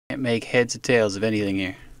Can't make heads or tails of anything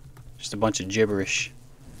here. Just a bunch of gibberish.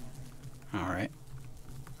 Alright.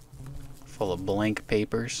 Full of blank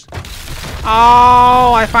papers.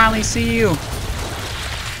 Oh, I finally see you.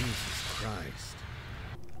 Jesus Christ.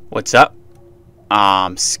 What's up?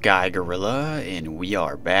 I'm Sky Gorilla, and we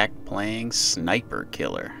are back playing Sniper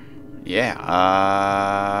Killer. Yeah,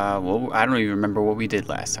 well, I don't even remember what we did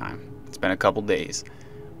last time. It's been a couple days,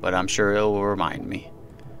 but I'm sure it will remind me.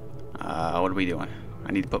 What are we doing?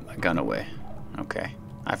 I need to put my gun away. Okay.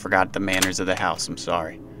 I forgot the manners of the house. I'm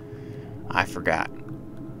sorry. I forgot.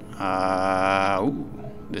 Ooh,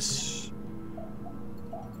 there's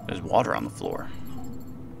water on the floor.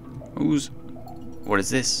 What is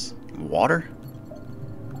this? Water?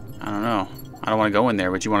 I don't know. I don't want to go in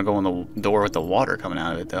there, but you want to go in the door with the water coming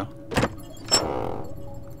out of it, though.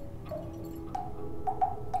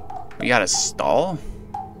 We got a stall?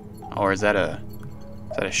 Or is that a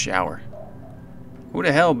shower? Who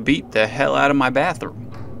the hell beat the hell out of my bathroom?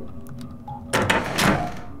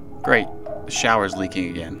 Great. The shower's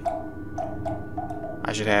leaking again.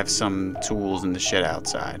 I should have some tools in the shed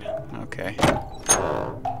outside. Okay.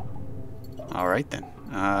 Alright then.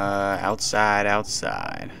 Outside.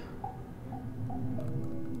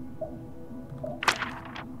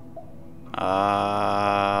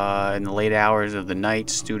 In the late hours of the night,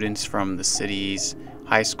 students from the city's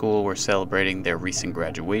high school were celebrating their recent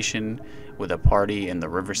graduation with a party in the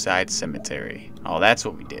Riverside Cemetery. Oh, that's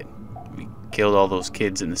what we did. We killed all those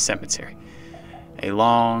kids in the cemetery. A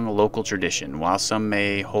long local tradition. While some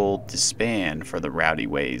may hold disband for the rowdy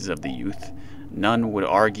ways of the youth, none would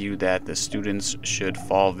argue that the students should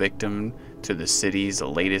fall victim to the city's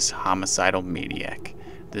latest homicidal maniac,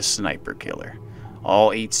 the Sniper Killer.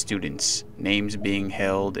 All 8 students, names being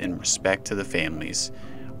held in respect to the families,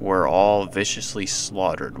 were all viciously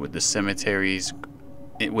slaughtered within the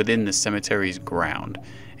cemetery's ground,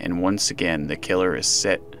 and once again the killer is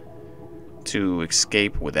set to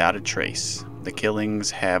escape without a trace. The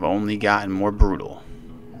killings have only gotten more brutal.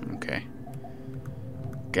 Okay.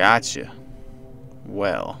 Gotcha.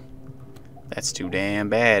 Well, that's too damn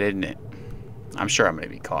bad, isn't it? I'm sure I'm going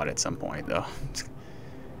to be caught at some point, though.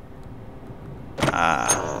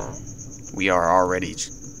 We are already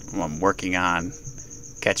working on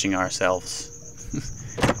catching ourselves.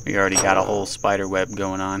 We already got a whole spider web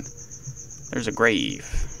going on. There's a grave.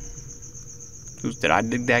 Did I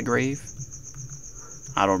dig that grave?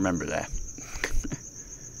 I don't remember that.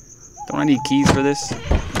 Don't I need keys for this?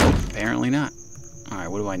 Nope, apparently not.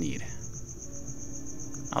 Alright, what do I need?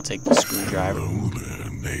 I'll take the screwdriver. Hello there,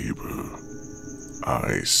 neighbor.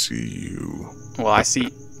 I see you. Well, I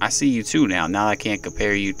see you too now. Now I can't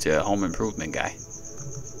compare you to a home improvement guy.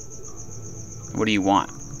 What do you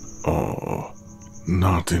want? Oh,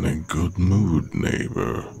 not in a good mood,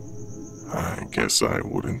 neighbor. I guess I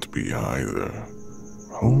wouldn't be either.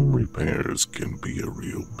 Home repairs can be a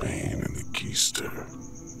real pain in the keister.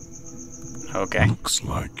 Okay. Looks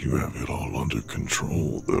like you have it all under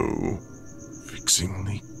control, though. Fixing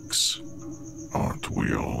leaks. Aren't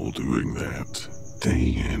we all doing that?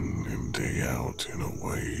 Day in and day out, in a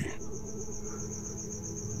way.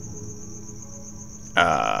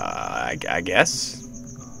 I guess.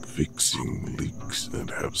 Fixing leaks that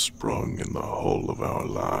have sprung in the hull of our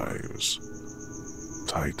lives.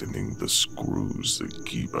 Tightening the screws that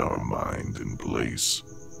keep our mind in place.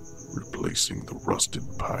 Replacing the rusted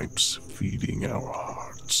pipes feeding our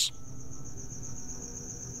hearts.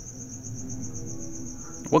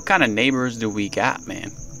 What kind of neighbors do we got,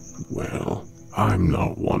 man? Well, I'm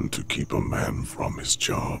not one to keep a man from his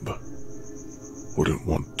job. Wouldn't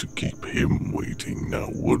want to keep him waiting, now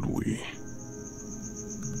would we?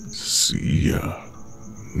 See ya,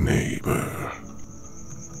 neighbor.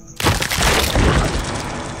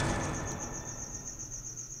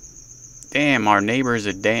 Damn, our neighbor's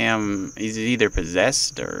he's either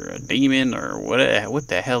possessed or a demon or what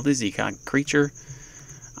the hell is he, kind of creature?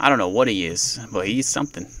 I don't know what he is, but he's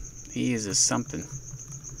something. He is a something.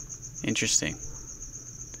 Interesting.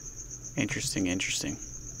 Interesting.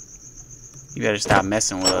 You better stop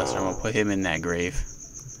messing with us or I'm gonna put him in that grave.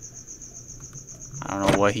 I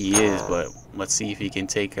don't know what he is, but let's see if he can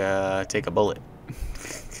take a bullet.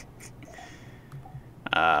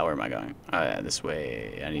 Where am I going? This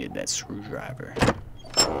way. I needed that screwdriver.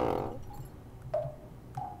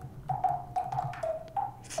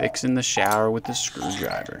 Fixing the shower with the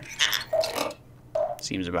screwdriver.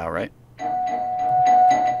 Seems about right.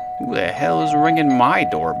 Who the hell is ringing my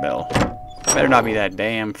doorbell? Better not be that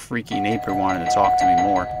damn freaky neighbor wanting to talk to me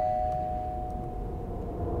more.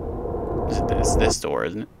 It's this door,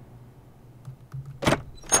 isn't it?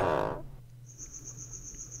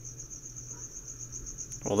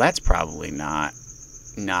 Well, that's probably not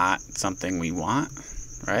something we want,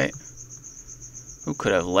 right? Who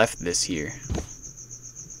could have left this here?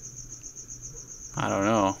 I don't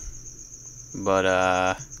know. But,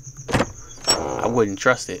 I wouldn't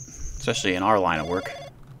trust it, especially in our line of work.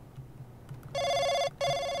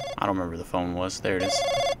 I don't remember who the phone was. There it is.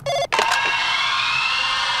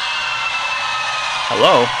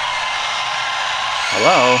 Hello?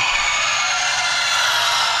 Hello?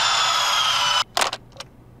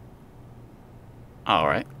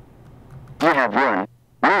 Alright. Hey,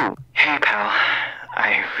 pal.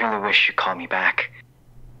 I really wish you'd call me back.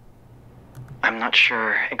 I'm not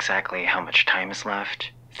sure exactly how much time is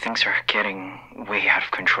left. Things are getting way out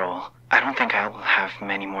of control. I don't think I'll have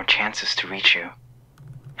many more chances to reach you.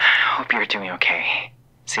 Hope you're doing okay.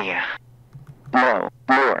 See ya. No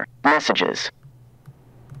more messages.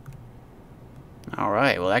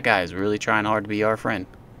 Alright, well that guy is really trying hard to be our friend.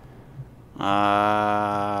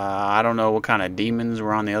 I don't know what kind of demons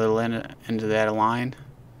were on the other end of that line.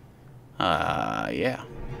 Yeah.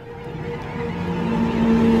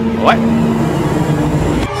 What?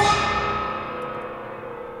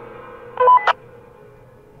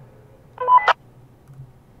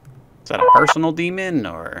 Is that a personal demon,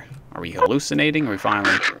 or are we hallucinating? Are we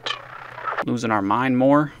finally losing our mind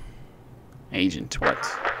more? Agent, what?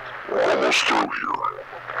 We're almost through here.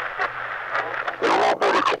 There are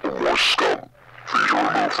but a couple more scum for you to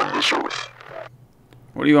remove from this earth.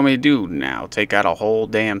 What do you want me to do now? Take out a whole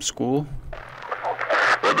damn school?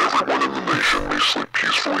 And everyone in the nation may sleep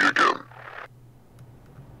peacefully again.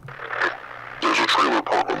 There's a trailer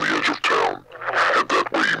park on the edge of town. Head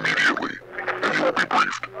that way immediately, and you will be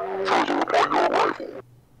briefed further upon your arrival.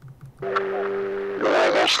 We're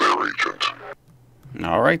almost there, Agent.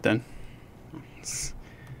 Alright then. It's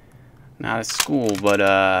not a school, but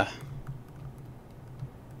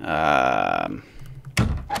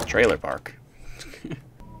trailer park.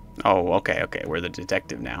 Oh, okay, we're the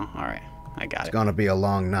detective now. Alright, I got it. It's gonna be a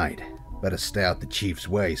long night. Better stay out the chief's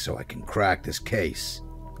way so I can crack this case.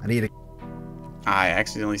 I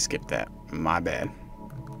accidentally skipped that. My bad.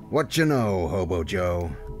 What you know, Hobo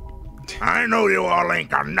Joe? I know you all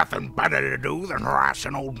ain't got nothing better to do than harass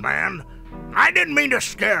an old man. I didn't mean to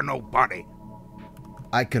scare nobody.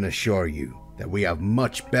 I can assure you that we have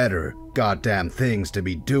much better goddamn things to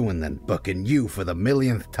be doing than booking you for the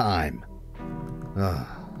millionth time.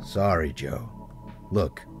 Sorry, Joe.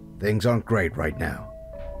 Look, things aren't great right now.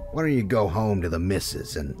 Why don't you go home to the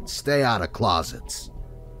missus and stay out of closets?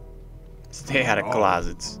 Stay out of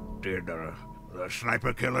closets. Did the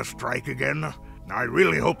sniper killer strike again? I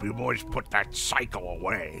really hope you boys put that psycho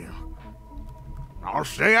away. I'll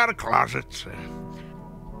stay out of closets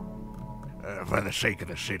for the sake of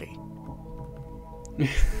the city.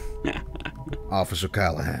 Officer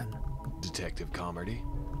Callahan. Detective Comardy?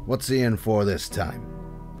 What's he in for this time?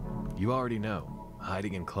 You already know.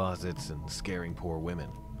 Hiding in closets and scaring poor women.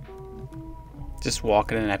 Just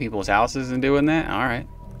walking in at people's houses and doing that? Alright.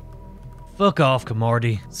 Fuck off,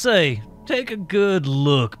 Comardy. Say, take a good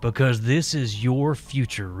look, because this is your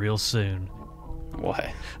future real soon. What?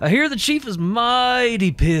 I hear the chief is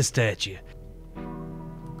mighty pissed at you.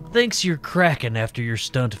 Thinks you're cracking after your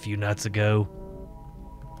stunt a few nights ago.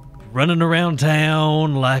 Running around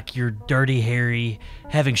town like you're Dirty Harry,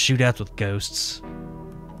 having shootouts with ghosts.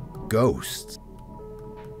 Ghosts?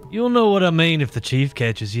 You'll know what I mean if the chief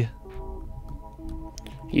catches you.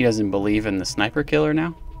 He doesn't believe in the sniper killer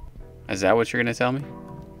now? Is that what you're going to tell me?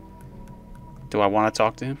 Do I want to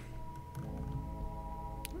talk to him?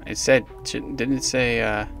 It said, didn't it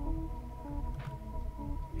say,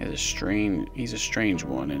 he's a strange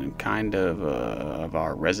one and kind of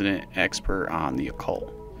our resident expert on the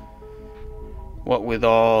occult. What with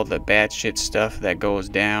all the bad shit stuff that goes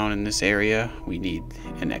down in this area, we need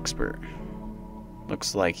an expert.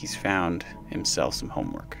 Looks like he's found himself some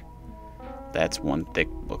homework. That's one thick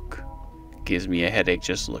book. Gives me a headache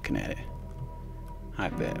just looking at it. I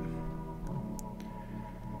bet.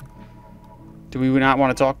 Do we not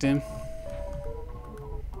want to talk to him?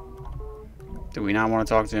 Do we not want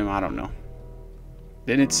to talk to him? I don't know.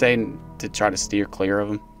 Didn't it say to try to steer clear of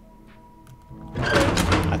him?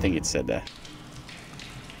 I think it said that.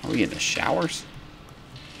 Are we in the showers?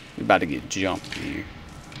 We about to get jumped here.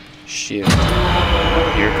 Shit.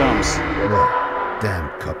 Oh, here it comes. Ugh, damn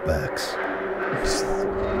cutbacks.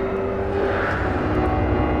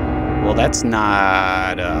 Well, that's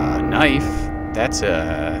not a knife. That's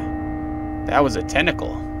a... That was a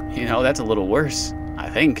tentacle. You know, that's a little worse, I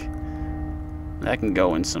think. That can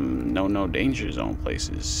go in some no danger zone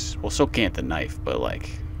places. Well, so can't the knife, but like,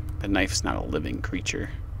 the knife's not a living creature.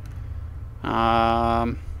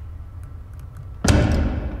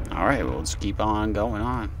 Alright, we'll just keep on going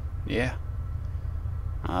on. Yeah.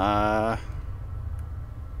 Alright.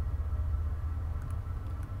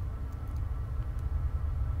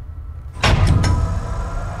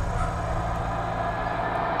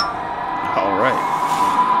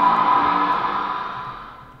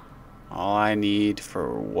 All I need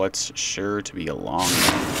for what's sure to be a long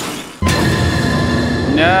night.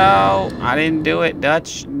 No! I didn't do it,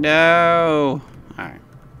 Dutch. No! Alright.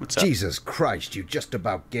 What's up? Jesus Christ, you just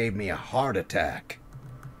about gave me a heart attack.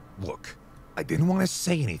 Look, I didn't want to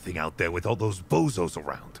say anything out there with all those bozos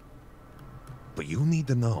around. But you need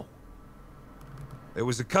to know. There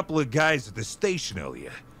was a couple of guys at the station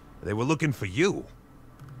earlier. They were looking for you.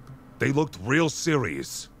 They looked real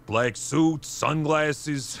serious. Black suits,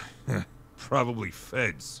 sunglasses. Probably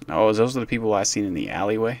feds. Oh, those are the people I seen in the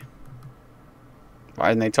alleyway? Why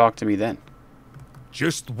didn't they talk to me then?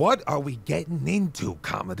 Just what are we getting into,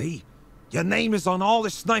 Comardy? Your name is on all the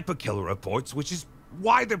sniper killer reports, which is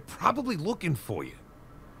why they're probably looking for you.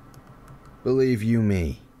 Believe you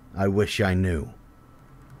me, I wish I knew.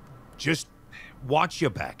 Just watch your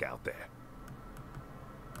back out there.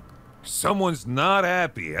 Someone's not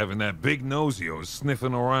happy having that big nosio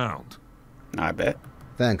sniffing around. I bet.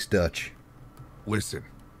 Thanks, Dutch. Listen,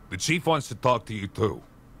 the chief wants to talk to you too.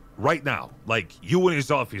 Right now, like you in his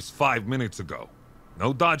office 5 minutes ago.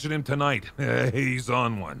 No dodging him tonight. He's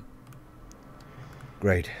on one.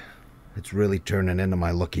 Great. It's really turning into my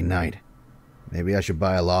lucky night. Maybe I should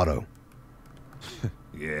buy a lotto.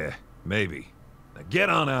 Yeah, maybe. Now get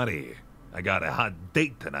on out of here. I got a hot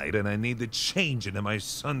date tonight and I need to change into my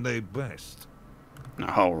Sunday best.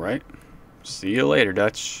 Alright. See you later,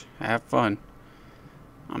 Dutch. Have fun.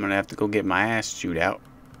 I'm gonna have to go get my ass chewed out.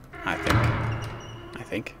 I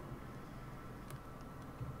think.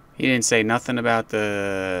 He didn't say nothing about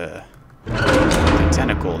the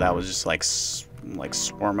tentacle that was just like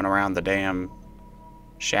swarming around the damn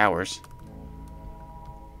showers.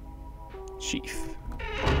 Chief.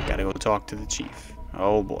 Gotta go talk to the chief.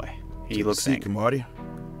 Oh boy. He looks angry. Comardy.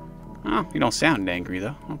 Oh, you don't sound angry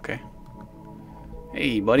though. Okay.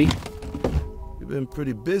 Hey, buddy. You've been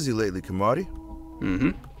pretty busy lately, Comardy.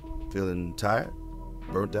 Mm-hmm. Feeling tired?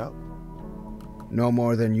 Burnt out? No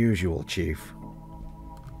more than usual, Chief.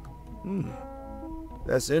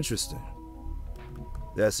 That's interesting.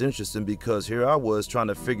 That's interesting because here I was trying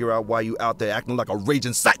to figure out why you out there acting like a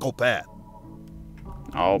raging psychopath.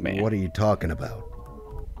 Oh, man. What are you talking about?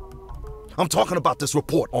 I'm talking about this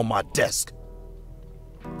report on my desk.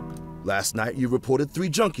 Last night you reported 3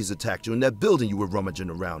 junkies attacked you in that building you were rummaging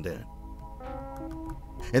around in.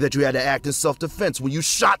 And that you had to act in self-defense when you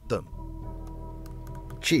shot them.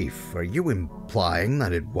 Chief, are you implying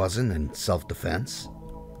that it wasn't in self-defense?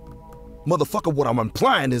 Motherfucker, what I'm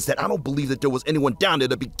implying is that I don't believe that there was anyone down there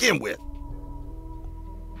to begin with.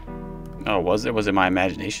 Oh, was it? Was it my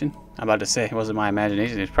imagination? I'm about to say, was it my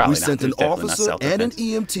imagination? It's probably We not. sent It an was definitely not officer and an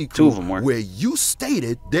self-defense. EMT Two crew of them were. where you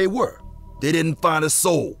stated they were. They didn't find a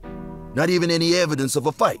soul. Not even any evidence of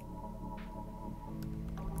a fight.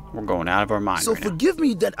 We're going out of our minds So right now. forgive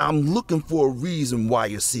me that I'm looking for a reason why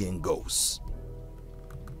you're seeing ghosts.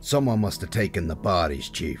 Someone must have taken the bodies,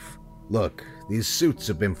 Chief. Look, these suits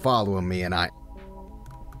have been following me and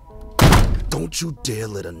Don't you dare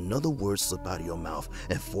let another word slip out of your mouth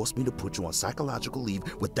and force me to put you on psychological leave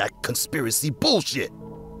with that conspiracy bullshit.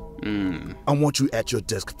 I want you at your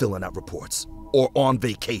desk filling out reports or on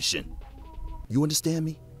vacation. You understand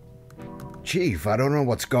me? Chief, I don't know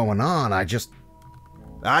what's going on. I just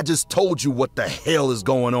told you what the hell is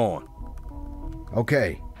going on.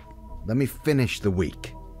 Okay, let me finish the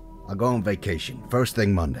week. I'll go on vacation, first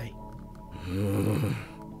thing Monday.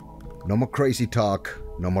 No more crazy talk,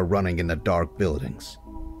 no more running in the dark buildings.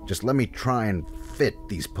 Just let me try and fit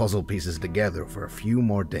these puzzle pieces together for a few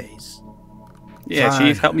more days. Yeah, Fine.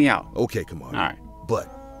 Chief, help me out. Okay, come on. All right.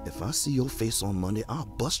 But if I see your face on Monday, I'll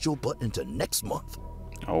bust your butt into next month.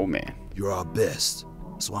 Oh, man. You're our best,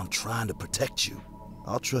 so I'm trying to protect you.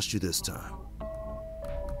 I'll trust you this time.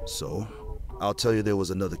 So, I'll tell you there was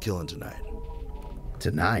another killing tonight.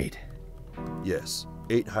 Tonight? Yes,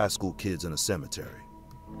 8 high school kids in a cemetery.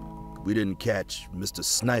 We didn't catch Mr.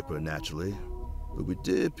 Sniper, naturally, but we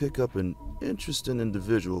did pick up an interesting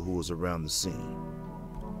individual who was around the scene.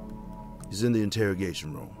 He's in the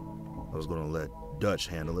interrogation room. I was gonna let Dutch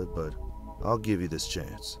handle it, but I'll give you this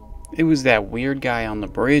chance. It was that weird guy on the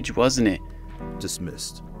bridge, wasn't it?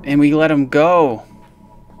 Dismissed. And we let him go.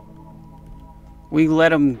 We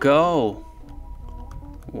let him go.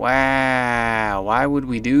 Wow. Why would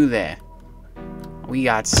we do that? We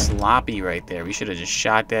got sloppy right there. We should have just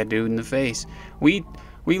shot that dude in the face. We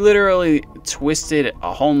We literally twisted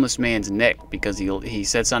a homeless man's neck because he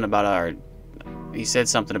said something about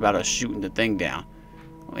us shooting the thing down,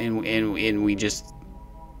 and we just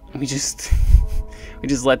we just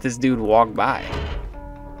let this dude walk by.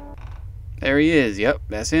 There he is. Yep,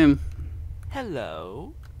 that's him.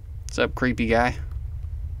 Hello. What's up, creepy guy?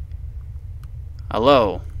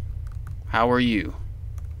 Hello. How are you?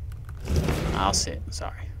 I'll sit.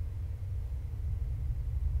 Sorry.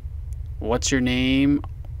 What's your name?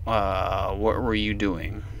 What were you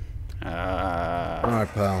doing? Alright,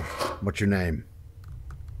 pal. What's your name?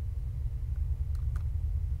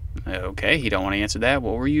 Okay, he don't want to answer that.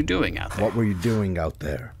 What were you doing out there? What were you doing out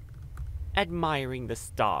there? Admiring the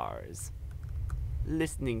stars.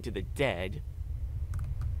 Listening to the dead.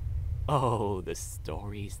 Oh, the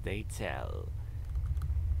stories they tell.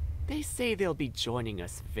 They say they'll be joining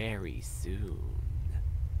us very soon.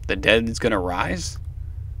 The dead is gonna rise?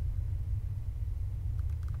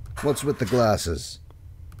 What's with the glasses?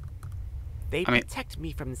 They protect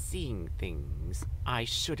me from seeing things I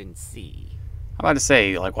shouldn't see. I'm about to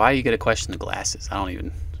say, like, why are you gonna question the glasses? I don't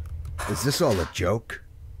even... Is this all a joke?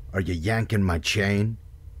 Are you yanking my chain?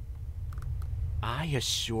 I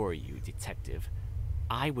assure you, Detective,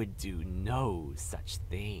 I would do no such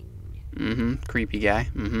thing. Mm-hmm. Creepy guy.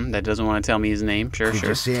 Mm-hmm. That doesn't want to tell me his name. Sure, Did sure.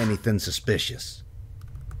 you see anything suspicious?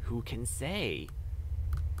 Who can say?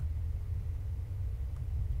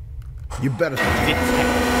 You better... I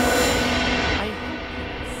hope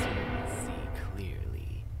you soon see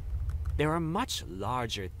clearly. There are much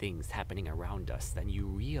larger things happening around us than you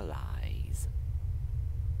realize.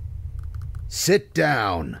 Sit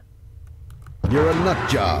down. You're a nut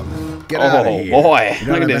job. Get out of here. Oh boy, You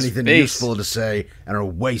don't look at have his anything face. useful to say and are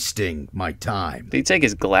wasting my time. Did he take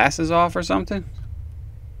his glasses off or something?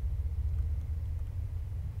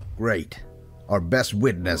 Great. Our best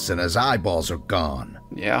witness and his eyeballs are gone.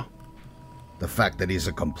 Yeah. The fact that he's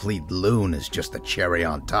a complete loon is just the cherry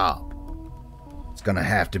on top. It's gonna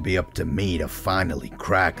have to be up to me to finally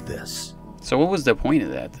crack this. So what was the point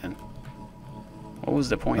of that then? What was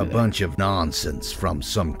the point A of that? bunch of nonsense from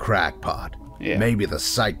some crackpot. Yeah. Maybe the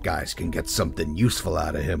sight guys can get something useful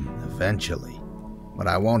out of him eventually. But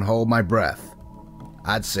I won't hold my breath.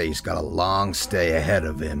 I'd say he's got a long stay ahead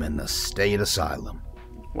of him in the state asylum.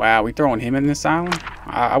 Wow, we throwing him in the asylum?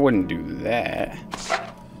 I wouldn't do that.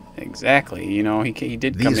 Exactly. You know, he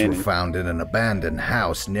did come These in. were found in an abandoned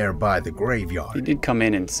house nearby the graveyard. He did come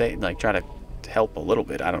in and say, like, try to help a little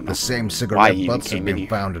bit. I don't know. The same why cigarette he even butts have came in been here.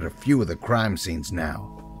 found at a few of the crime scenes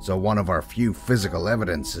now. So one of our few physical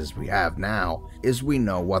evidences we have now is we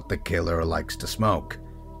know what the killer likes to smoke.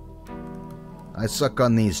 I suck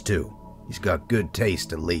on these too. He's got good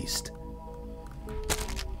taste at least.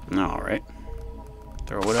 Alright.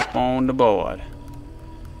 Throw it up on the board.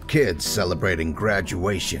 Kids celebrating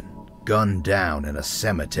graduation, gunned down in a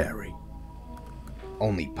cemetery.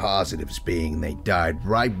 Only positives being they died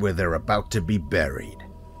right where they're about to be buried.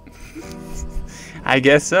 I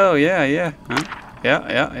guess so, yeah. Huh?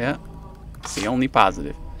 Yeah. It's the only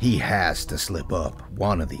positive. He has to slip up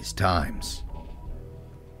one of these times.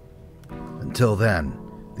 Until then,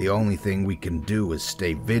 the only thing we can do is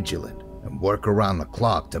stay vigilant and work around the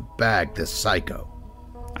clock to bag this psycho.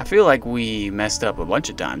 I feel like we messed up a bunch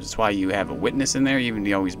of times. That's why you have a witness in there, even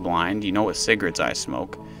though he's blind. You know what cigarettes I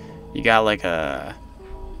smoke. You got like a...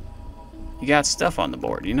 You got stuff on the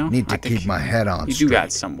board, you know? Need to keep my head on You straight. do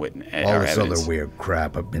got some witness. All this other weird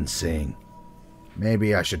crap I've been seeing.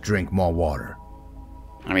 Maybe I should drink more water.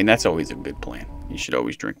 I mean, that's always a good plan. You should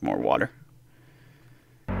always drink more water.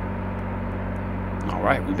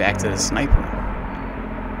 Alright, we back to the sniper.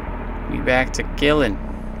 We back to killing.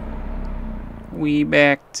 We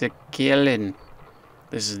back to killing.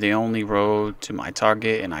 This is the only road to my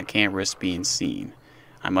target, and I can't risk being seen.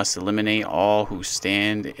 I must eliminate all who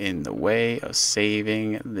stand in the way of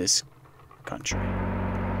saving this country.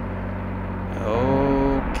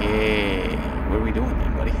 Okay. What are we doing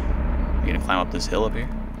then, buddy? You gonna climb up this hill up here?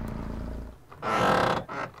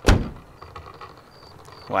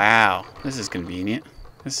 Wow, this is convenient.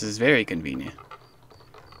 This is very convenient.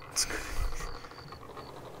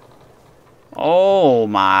 Oh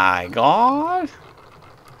my god!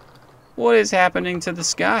 What is happening to the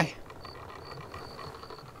sky?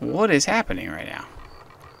 What is happening right now?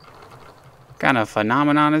 What kind of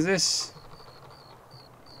phenomenon is this?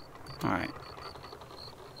 Alright.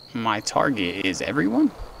 My target is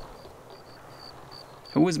everyone?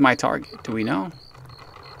 Who is my target? Do we know?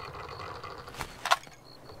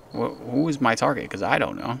 Who is my target? Because I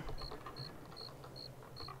don't know.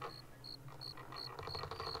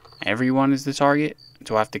 Everyone is the target?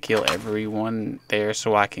 Do I have to kill everyone there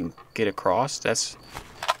so I can get across? That's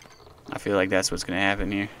I feel like that's what's gonna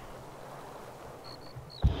happen here.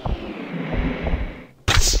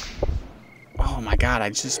 Oh my god, I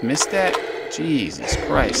just missed that? Jesus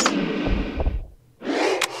Christ. I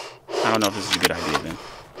don't know if this is a good idea then.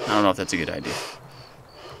 I don't know if that's a good idea.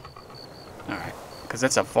 Alright. Because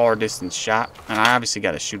that's a far distance shot. And I obviously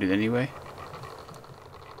got to shoot it anyway.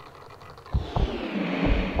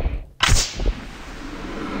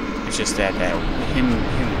 It's just that him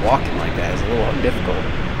walking like that is a little difficult.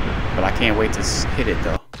 But I can't wait to hit it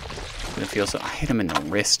though. It's gonna feel so. I hit him in the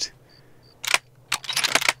wrist.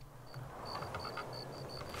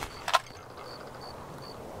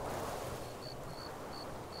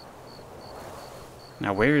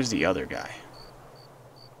 Now where is the other guy?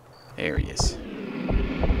 There he is.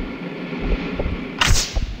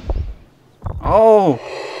 Oh!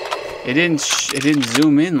 It didn't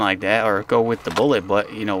zoom in like that or go with the bullet,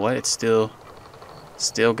 but you know what? It still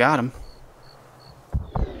got him.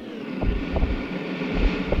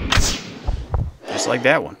 Just like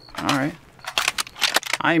that one. All right.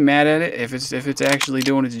 I ain't mad at it if it's actually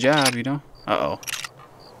doing its job, you know. Uh-oh.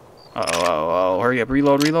 Uh-oh, uh-oh, hurry up,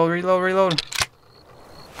 reload, reload, reload, reload.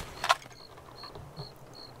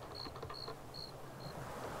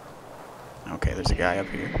 Okay, there's a guy up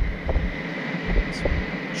here.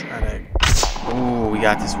 Let's try to... Ooh, we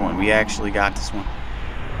got this one. We actually got this one.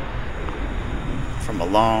 From a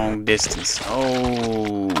long distance.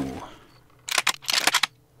 Oh.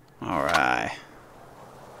 Alright.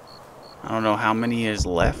 I don't know how many is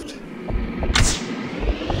left.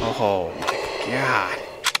 Oh, my God.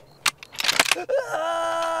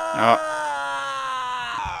 Oh.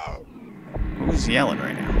 Who's yelling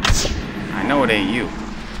right now? I know it ain't you.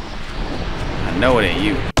 I know it ain't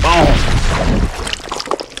you. Boom!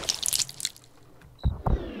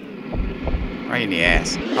 Right in the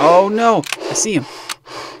ass. Oh no! I see him.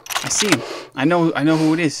 I see him. I know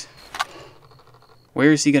who it is.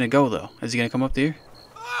 Where is he gonna go though? Is he gonna come up there? Shit.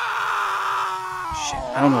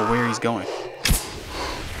 I don't know where he's going.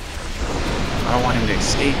 I don't want him to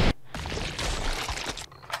escape.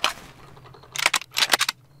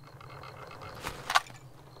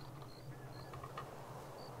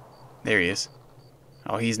 There he is.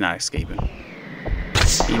 Oh, he's not escaping.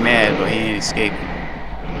 He mad, but he ain't escaping.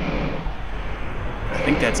 I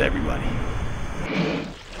think that's everybody.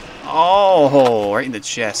 Oh, right in the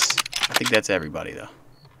chest. I think that's everybody, though.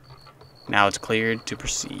 Now it's cleared to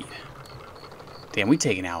proceed. Damn, we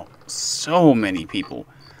taking out so many people.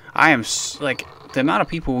 I am, like, the amount of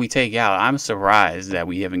people we take out, I'm surprised that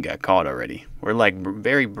we haven't got caught already. We're, like,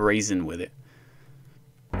 very brazen with it.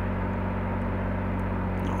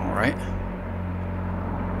 Alright.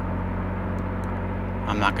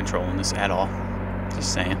 I'm not controlling this at all.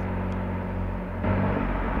 Just saying.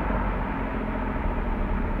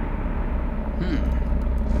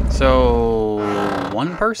 So,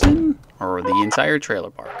 one person? Or the entire trailer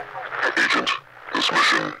park? Agent, this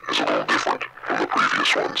mission is a little different from the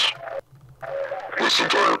previous ones. This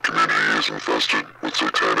entire community is infested with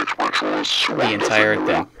satanic ritualists who The entire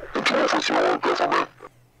thing. and to overthrow our government.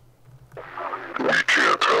 We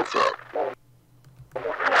can't have that.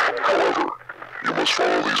 However, you must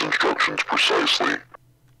follow these instructions precisely.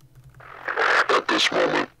 At this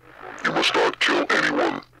moment, you must not kill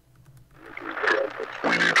anyone. We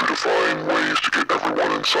need you to find ways to get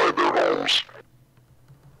everyone inside their homes.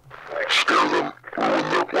 Scare them, ruin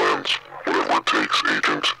their plans, whatever it takes,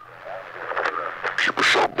 Agent. Keep a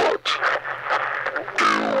sharp butt. Do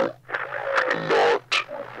not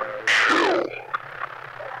kill.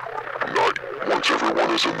 Not once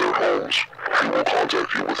everyone is in their homes, we will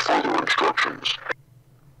contact you with further instructions.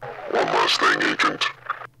 One last thing, Agent.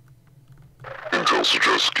 Intel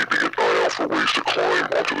suggests keeping an eye out for ways to climb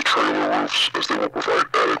onto the trailer roofs, as they will provide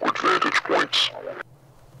adequate vantage points.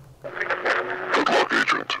 Good luck,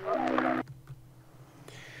 Agent.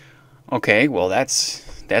 Okay, well that's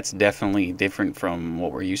definitely different from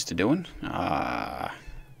what we're used to doing. What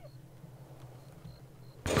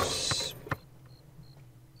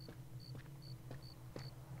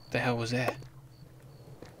the hell was that?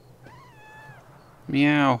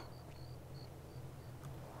 Meow.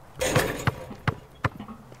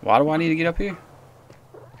 Why do I need to get up here?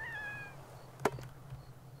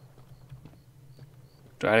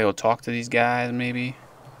 Do I gotta go talk to these guys, maybe?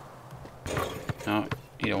 No,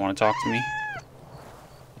 you don't want to talk to me?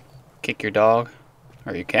 Kick your dog?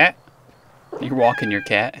 Or your cat? You're walking your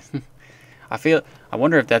cat. I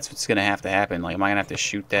wonder if that's what's gonna have to happen. Like, am I gonna have to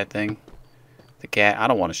shoot that thing? The cat? I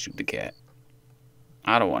don't want to shoot the cat.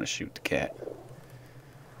 I don't want to shoot the cat.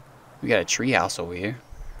 We got a treehouse over here.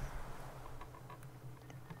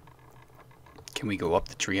 Can we go up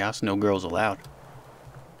the treehouse? No girls allowed.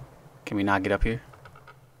 Can we not get up here?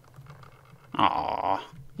 Aw.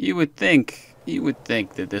 You would think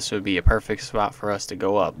that this would be a perfect spot for us to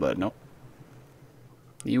go up, but nope.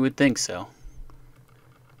 You would think so.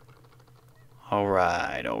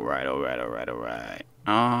 Alright.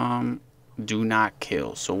 Do not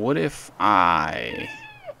kill. So what if I...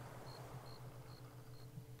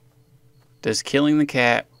 Does killing the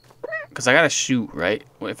cat... Because I gotta shoot, right?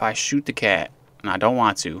 If I shoot the cat, and I don't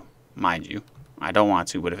want to, mind you. I don't want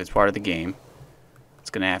to, but if it's part of the game, it's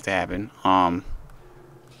gonna have to happen.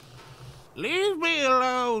 Leave me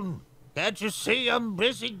alone. Can't you see I'm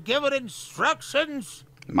busy giving instructions?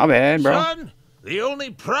 My bad, bro. Son, the only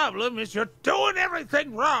problem is you're doing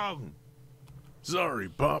everything wrong. Sorry,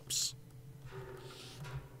 Pops.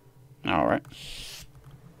 Alright.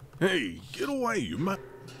 Hey, get away, you might...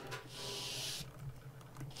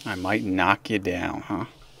 I might knock you down, huh?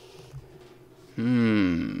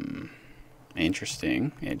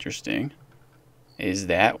 Interesting. Is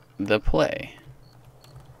that the play?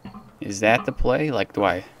 Is that the play? Like, do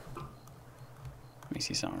I... Let me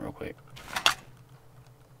see something real quick.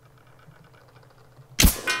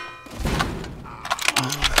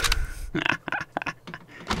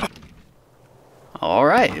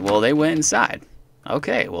 Alright, well, they went inside.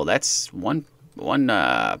 Okay, well, that's one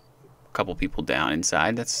couple people down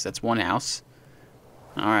inside. That's one house.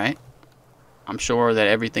 Alright. I'm sure that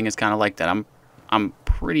everything is kind of like that. I'm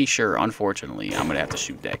pretty sure, unfortunately, I'm gonna have to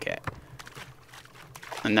shoot that cat.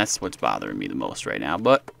 And that's what's bothering me the most right now.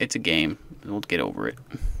 But it's a game. We'll get over it.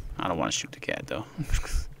 I don't want to shoot the cat, though.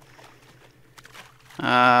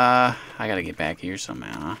 I gotta get back here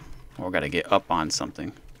somehow, huh? Or gotta get up on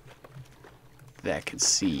something that can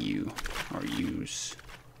see you or use.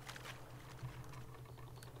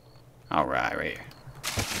 Alright, right here.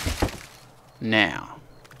 Now,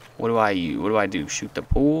 what do I use? What do I do? Shoot the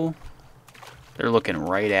pool? They're looking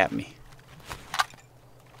right at me.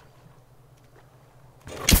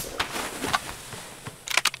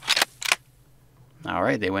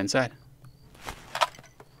 Alright, they went inside.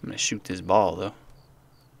 I'm gonna shoot this ball though.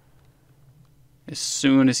 As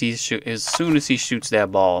soon as he shoots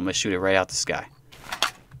that ball, I'm gonna shoot it right out the sky.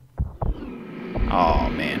 Oh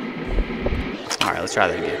man. Alright, let's try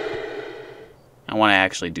that again. I wanna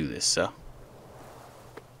actually do this, so.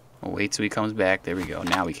 We'll wait till he comes back. There we go.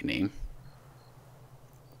 Now we can aim.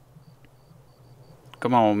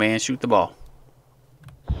 Come on, man, shoot the ball.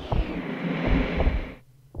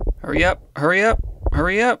 Hurry up, hurry up,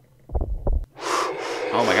 hurry up.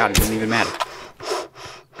 Oh my god, it doesn't even matter.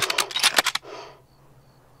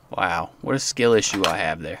 Wow, what a skill issue I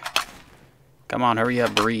have there. Come on, hurry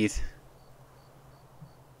up, breathe.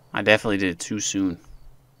 I definitely did it too soon.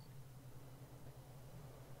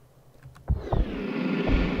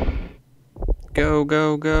 Go,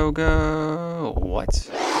 go, go, go. What?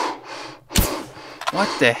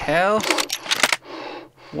 What the hell?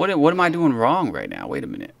 What am I doing wrong right now? Wait a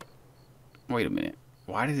minute. Wait a minute.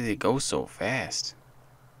 Why did it go so fast?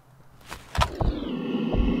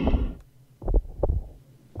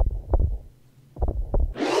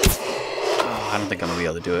 Oh, I don't think I'm gonna be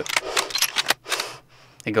able to do it.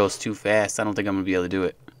 It goes too fast. I don't think I'm gonna be able to do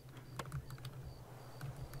it.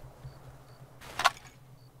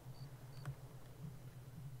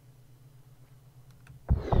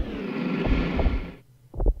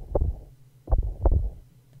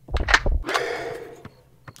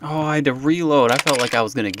 Oh, I had to reload. I felt like I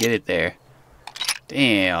was gonna get it there.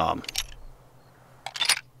 Damn.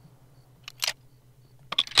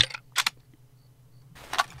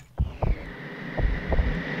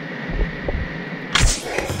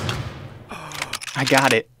 I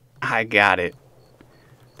got it. I got it.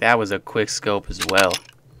 That was a quick scope as well.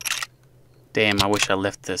 Damn, I wish I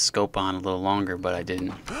left the scope on a little longer, but I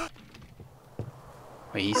didn't.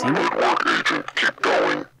 Wait, he seen me?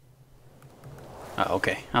 Oh,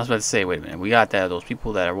 okay. I was about to say, wait a minute. We got that. Those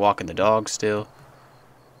people that are walking the dog still.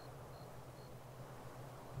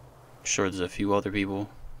 I'm sure there's a few other people.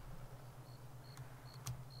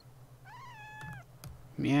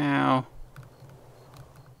 Meow.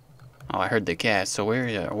 Oh, I heard the cat. So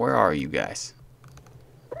where are you guys?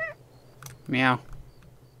 Meow.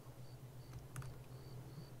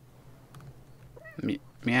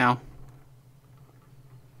 Meow.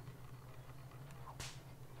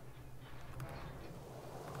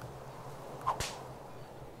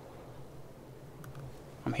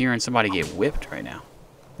 I'm hearing somebody get whipped right now.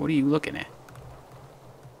 What are you looking at?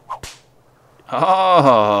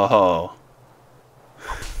 Oh!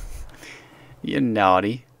 You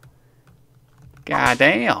naughty. God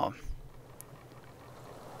damn.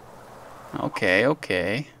 Okay,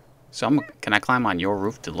 okay. So can I climb on your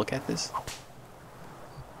roof to look at this?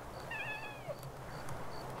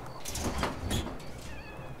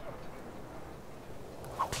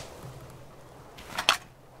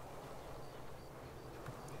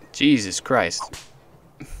 Jesus Christ.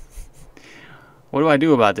 What do I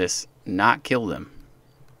do about this? Not kill them.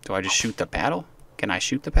 Do I just shoot the paddle? Can I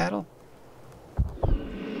shoot the paddle?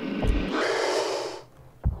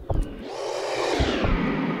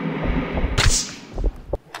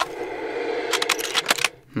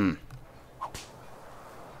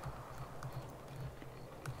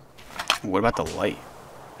 What about the light?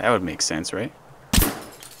 That would make sense, right?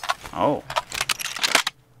 Oh.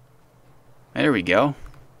 There we go.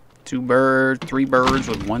 3 birds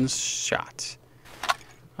with 1 shot.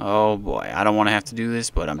 Oh boy, I don't want to have to do this,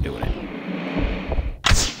 but I'm doing it.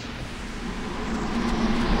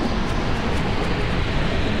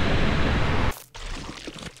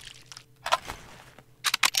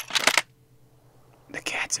 The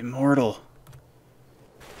cat's immortal.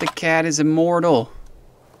 The cat is immortal.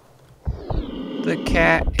 The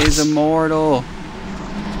cat is immortal.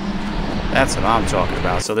 That's what I'm talking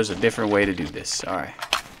about. So there's a different way to do this. Alright.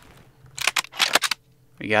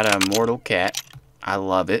 We got an immortal cat. I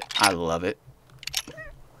love it. I love it.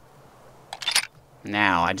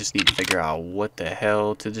 Now, I just need to figure out what the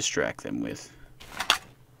hell to distract them with.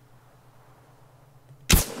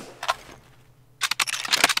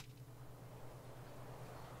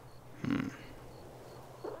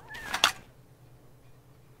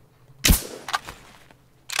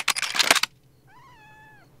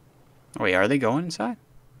 Wait, are they going inside?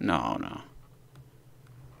 No, no.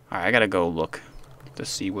 Alright, I gotta go look to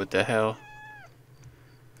see what the hell.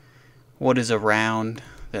 What is around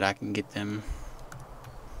that I can get them.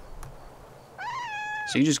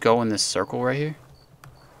 So you just go in this circle right here?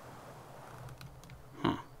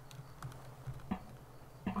 Huh.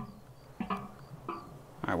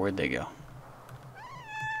 Alright, where'd they go?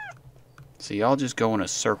 So y'all just go in a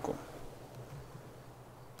circle.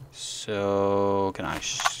 So,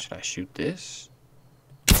 should I shoot this?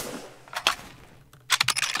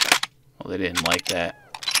 Well, they didn't like that.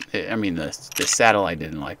 I mean, the satellite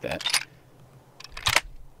didn't like that.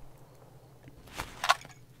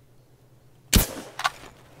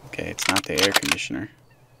 Okay, it's not the air conditioner.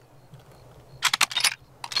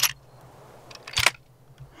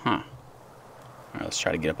 Huh. Alright, let's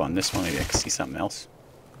try to get up on this one. Maybe I can see something else.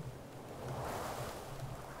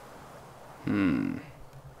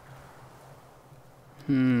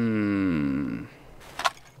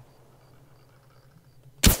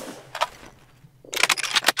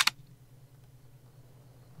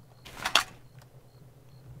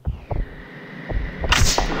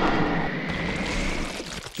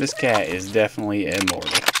 This cat is definitely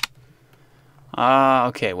immortal.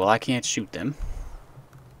 Okay, well I can't shoot them.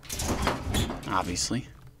 Obviously.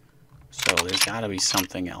 So there's gotta be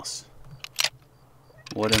something else.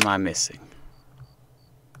 What am I missing?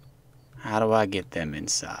 How do I get them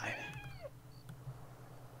inside?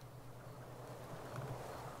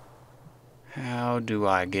 How do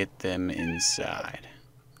I get them inside?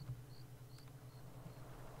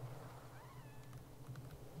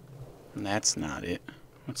 That's not it.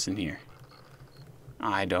 What's in here?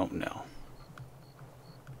 I don't know.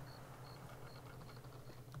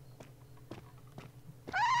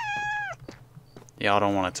 Y'all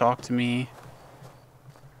don't want to talk to me.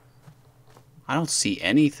 I don't see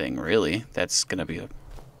anything really that's gonna be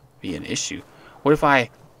an issue. What if I...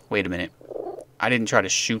 Wait a minute. I didn't try to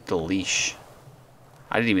shoot the leash.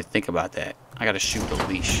 I didn't even think about that. I gotta shoot the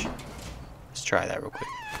leash. Let's try that real quick.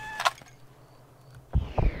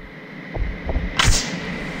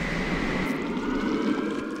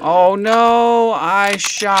 Oh no! I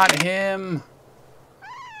shot him!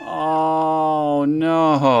 Oh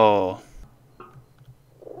no!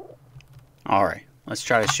 Alright, let's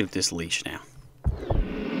try to shoot this leash now.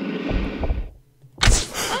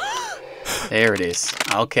 There it is.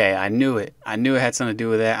 Okay, I knew it. I knew it had something to do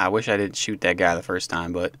with that. I wish I didn't shoot that guy the first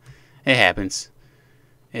time, but it happens.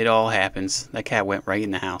 It all happens. That cat went right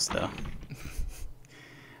in the house, though.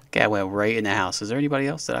 Cat went right in the house. Is there anybody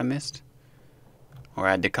else that I missed? Or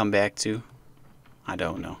I had to come back to? I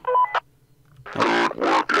don't know. Good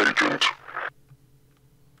work, Agent.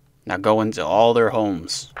 Now go into all their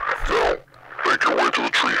homes. Now, make your way to the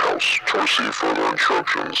treehouse to receive further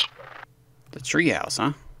instructions. The treehouse,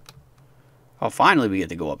 huh? Oh, finally we get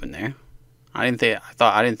to go up in there. I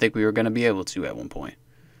didn't think we were gonna be able to at one point.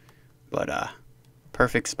 But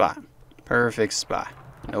perfect spot. Perfect spot.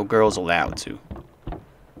 No girls allowed to.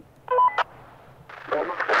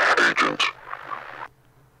 Agent.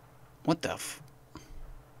 What the f...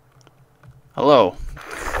 Hello.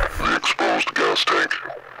 The exposed gas tank.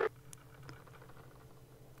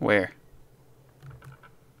 Where?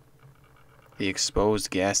 The exposed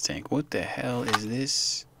gas tank. What the hell is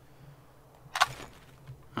this?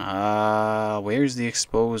 Where's the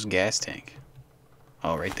exposed gas tank?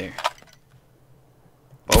 Oh, right there.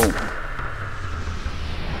 Boom.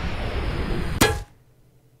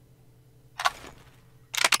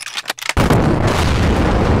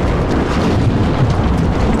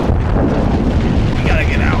 We gotta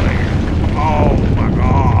get out of here. Oh my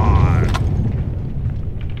god.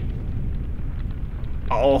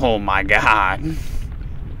 Oh my god.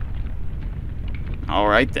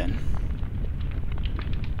 Alright then.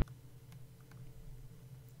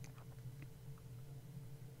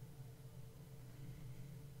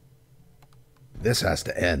 This has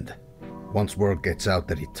to end. Once word gets out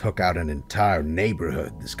that he took out an entire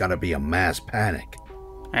neighborhood, there's gonna be a mass panic.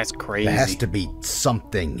 That's crazy. There has to be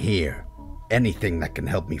something here. Anything that can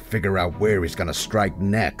help me figure out where he's gonna strike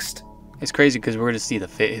next. It's crazy because we're gonna see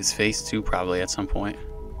his face too, probably at some point.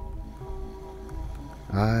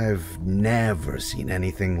 I've never seen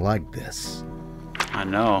anything like this. I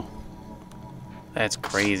know. That's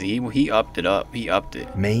crazy. He upped it up. He upped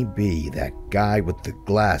it. Maybe that guy with the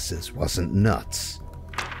glasses wasn't nuts.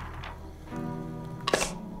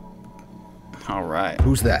 All right.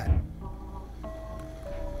 Who's that?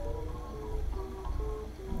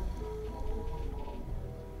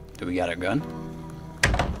 Do we got a gun?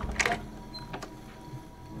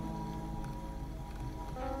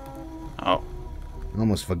 Oh.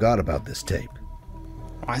 Almost forgot about this tape.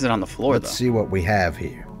 Why is it on the floor, Let's though? see what we have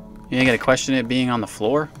here. You ain't gonna question it being on the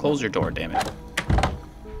floor? Close your door, damn it.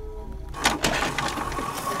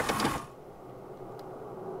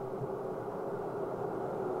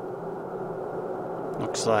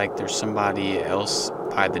 Looks like there's somebody else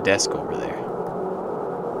by the desk over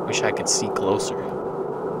there. Wish I could see closer.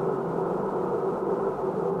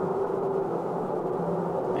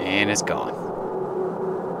 And it's gone.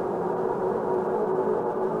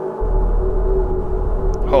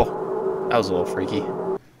 Oh, that was a little freaky.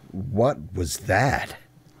 What was that?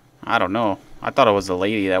 I don't know. I thought it was the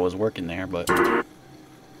lady that was working there, but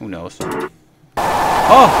who knows?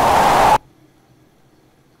 Oh!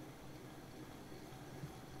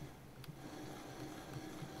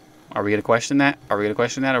 Are we gonna question that? Are we gonna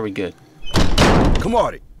question that? Or are we good?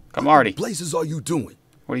 Comardy! Comardy. What blazes are you doing?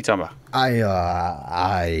 What are you talking about?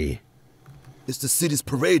 It's the city's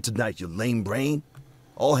parade tonight, you lame brain.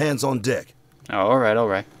 All hands on deck. Oh, alright,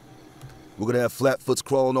 alright. We're gonna have flatfoots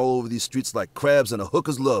crawling all over these streets like crabs in a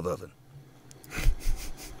hooker's love oven.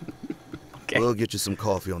 Okay. We'll get you some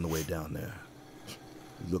coffee on the way down there.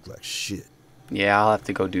 You look like shit. Yeah, I'll have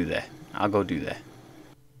to go do that. I'll go do that.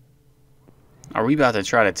 Are we about to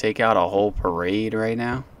try to take out a whole parade right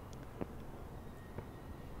now?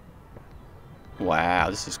 Wow,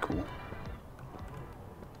 this is cool.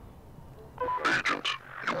 Agent,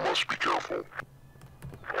 you must be careful.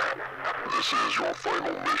 This is your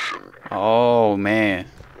final mission. Oh, man.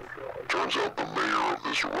 Turns out the mayor of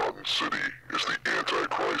this rotten city is the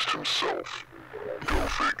Antichrist himself. Go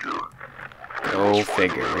figure. Go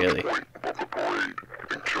figure, really. Point above the parade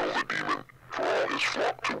and kill the demon for all his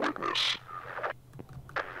flock to witness.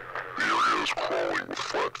 The area is crawling with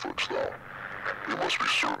flatfoots though. You must be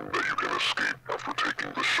certain that you can escape after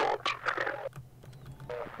taking the shot.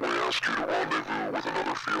 We ask you to rendezvous with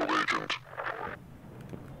another field agent.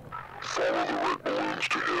 Follow the red balloons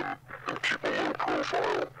to him and keep a low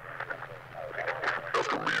profile.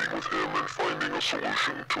 After meeting with him and finding a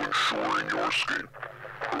solution to ensuring your escape,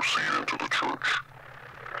 proceed into the church.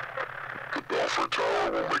 The Belfry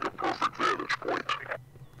Tower will make a perfect vantage point.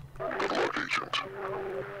 Good luck, Agent.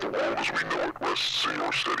 The world as we know it rests in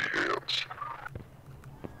your steady hands.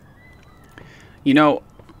 You know,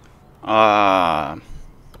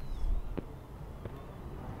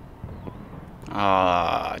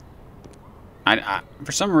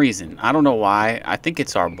 for some reason, I don't know why, I think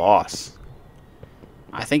it's our boss.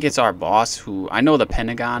 I think it's our boss who, I know the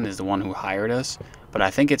Pentagon is the one who hired us, but I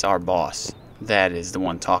think it's our boss that is the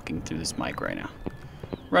one talking through this mic right now.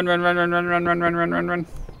 Run, run, run, run, run, run, run, run, run, run, run.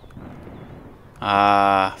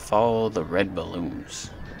 Follow the red balloons.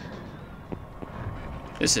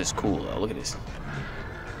 This is cool though, look at this.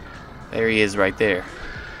 There he is right there.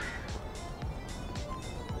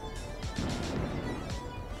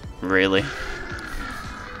 Really?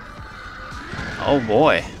 Oh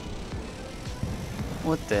boy.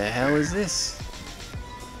 What the hell is this?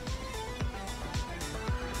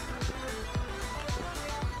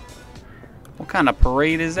 What kind of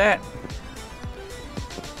parade is that?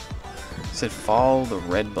 It said follow the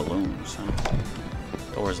red balloons. Huh?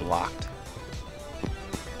 Door's locked.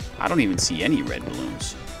 I don't even see any red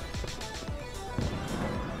balloons.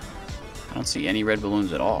 I don't see any red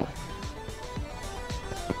balloons at all.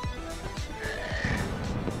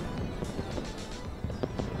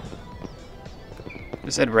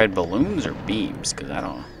 It said red balloons or beams, because I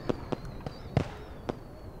don't know.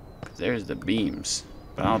 Cause there's the beams,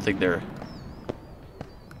 but I don't think they're...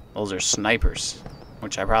 Those are snipers,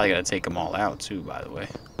 which I probably gotta take them all out too, by the way.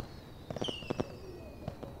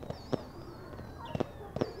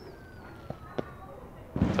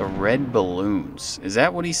 The red balloons. Is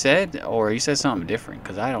that what he said? Or he said something different,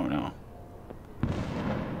 because I don't know.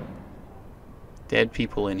 Dead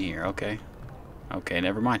people in here, okay. Okay,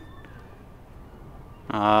 never mind.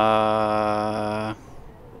 Alright,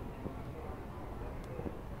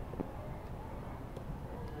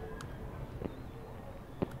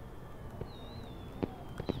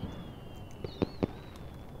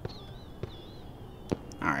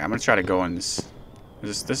 I'm gonna try to go in this.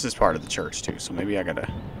 This is part of the church too, so maybe I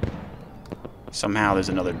gotta... Somehow there's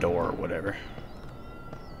another door or whatever.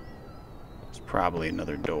 There's probably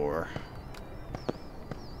another door.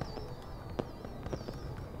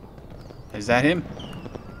 Is that him?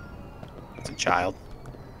 It's a child.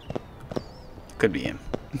 Could be him.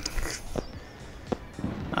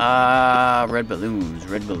 Red balloons,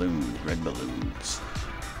 red balloons, red balloons.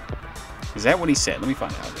 Is that what he said? Let me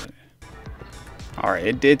find out. Alright,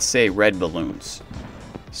 it did say red balloons.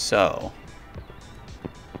 So.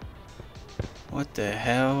 What the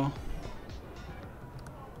hell?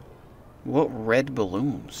 What red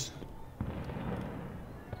balloons?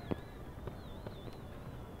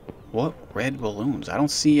 What red balloons? I don't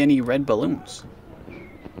see any red balloons.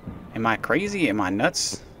 Am I crazy? Am I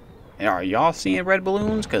nuts? Are y'all seeing red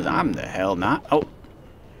balloons? Because I'm the hell not. Oh.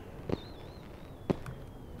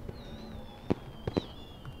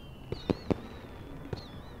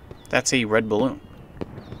 That's a red balloon.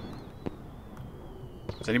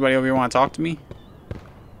 Does anybody over here want to talk to me?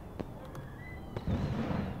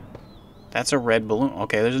 That's a red balloon.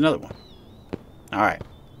 Okay, there's another one. Alright.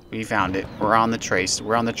 We found it. We're on the trace.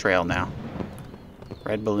 We're on the trail now.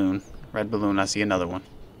 Red balloon. Red balloon. I see another one.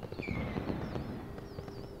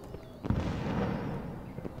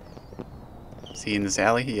 Is he in this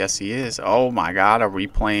alley? Yes, he is. Oh my god. Are we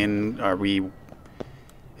playing... Are we...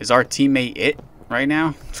 Is our teammate it right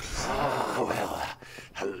now? Oh, well,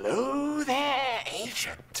 hello there,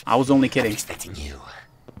 agent. I was only kidding. I'm expecting you.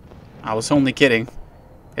 I was only kidding.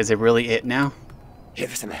 Is it really it now? Here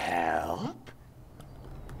for some help?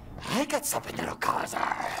 I got something that'll cause a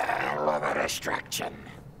hell of a distraction.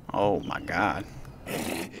 Oh my god.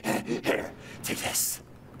 Here, take this.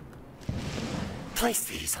 Place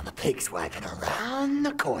these on the pig's wagon around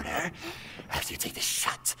the corner. After you take the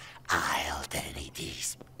shot, I'll detonate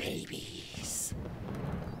these babies.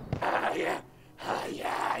 Yeah.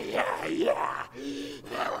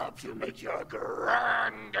 That'll help you make your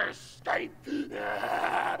grand escape.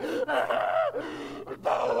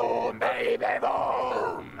 Boom, baby,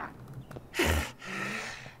 boom.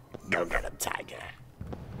 Go get him, tiger.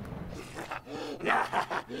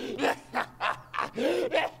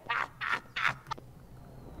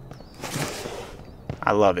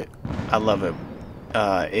 I love it. I love it.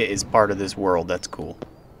 It is part of this world. That's cool.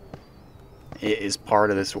 It is part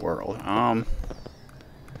of this world.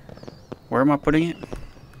 Where am I putting it?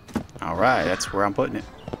 Alright, that's where I'm putting it.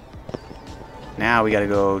 Now we gotta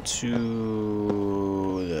go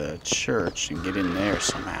to the church and get in there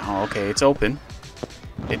somehow. Okay, it's open.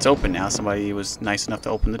 It's open now. Somebody was nice enough to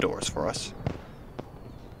open the doors for us.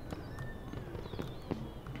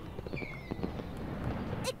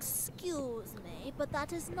 Excuse me, but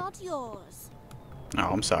that is not yours. Oh,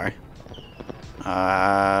 I'm sorry.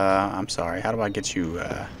 I'm sorry. How do I get you,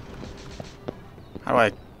 how do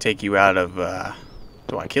I take you out of,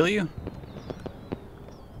 do I kill you?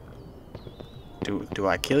 Do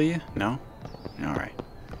I kill you? No? Alright.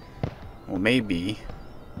 Well, maybe.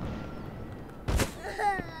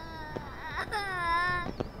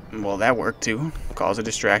 Well, that worked too. Cause a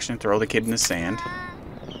distraction, throw the kid in the sand.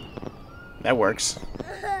 That works.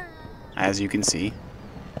 As you can see.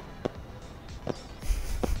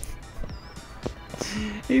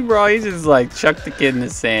 He just like chucked the kid in the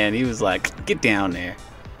sand. He was like, get down there.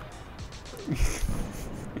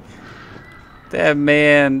 That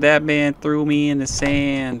man threw me in the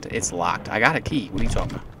sand. It's locked. I got a key. What are you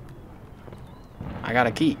talking about? I got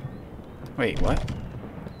a key. Wait, what?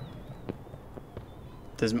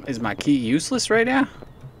 Is my key useless right now?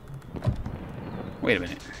 Wait a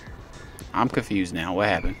minute. I'm confused now. What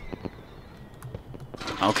happened?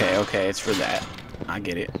 Okay, it's for that. I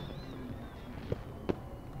get it.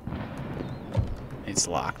 It's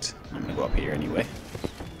locked. I'm gonna go up here anyway.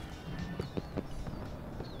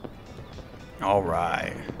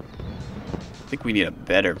 Alright. I think we need a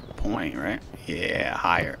better point, right? Yeah,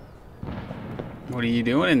 higher. What are you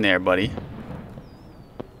doing in there, buddy?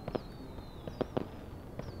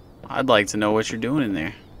 I'd like to know what you're doing in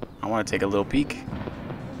there. I want to take a little peek.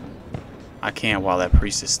 I can't while that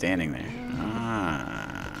priest is standing there.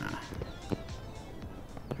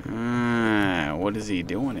 What is he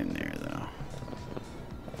doing in there, though?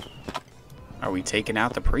 Are we taking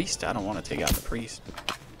out the priest? I don't want to take out the priest.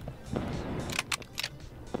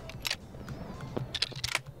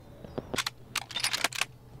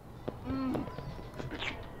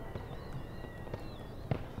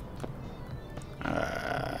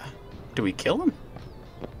 Do we kill him?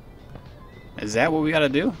 Is that what we gotta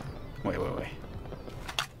do? Wait.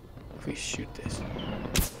 If we shoot this.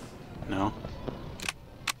 No?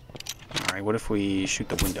 Alright, what if we shoot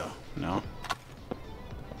the window? No?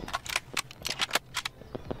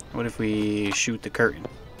 What if we shoot the curtain?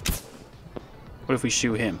 What if we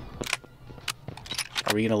shoot him?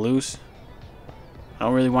 Are we gonna lose? I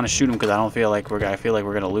don't really want to shoot him because I feel like we're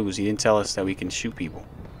gonna lose. He didn't tell us that we can shoot people.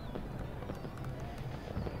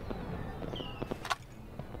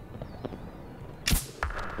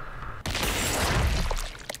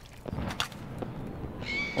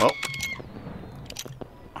 Well.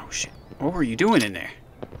 Oh shit. What were you doing in there?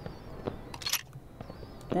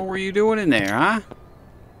 What were you doing in there, huh?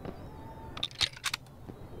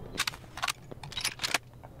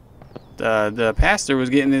 The pastor was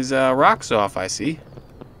getting his rocks off, I see.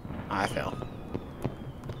 I fell.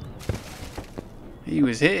 He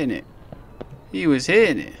was hitting it. He was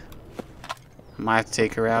hitting it. I might have to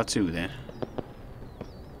take her out too then.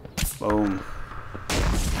 Boom.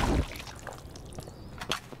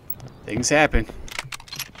 Things happen.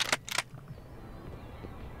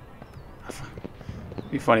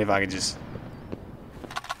 It'd be funny if I could just...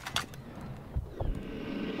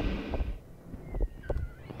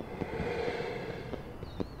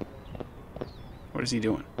 What is he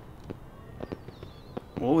doing?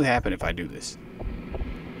 What would happen if I do this?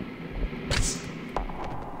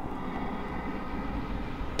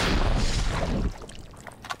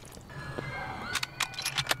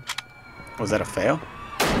 Was that a fail?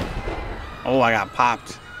 Oh, I got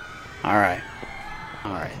popped. Alright.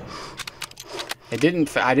 Alright. I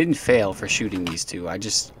didn't fail for shooting these two. I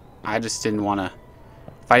just didn't want to...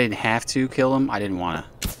 If I didn't have to kill them, I didn't want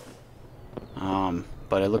to.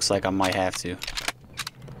 But it looks like I might have to.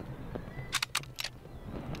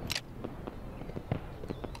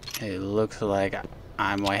 It looks like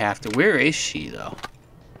I might have to. Where is she, though?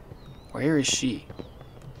 Where is she?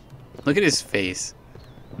 Look at his face.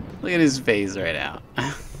 Look at his face right now.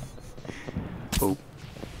 Oh.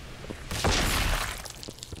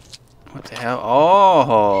 What the hell?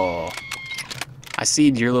 Oh! I see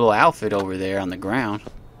your little outfit over there on the ground.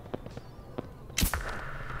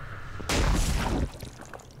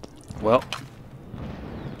 Well,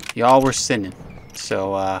 y'all were sinning.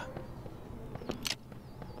 So,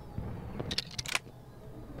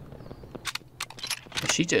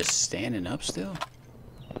 is she just standing up still?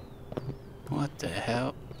 What the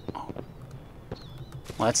hell? Oh.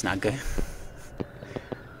 Well, that's not good.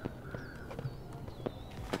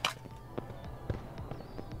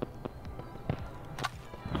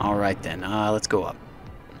 Alright then, let's go up.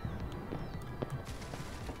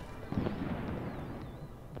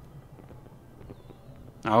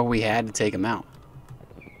 Oh, we had to take him out.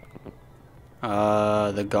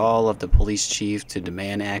 The gall of the police chief to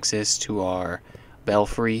demand access to our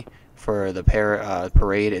belfry for the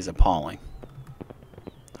parade is appalling.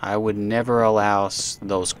 I would never allow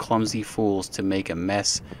those clumsy fools to make a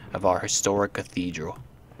mess of our historic cathedral.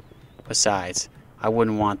 Besides, I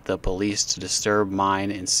wouldn't want the police to disturb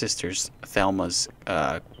mine and sister's Thelma's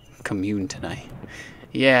commune tonight.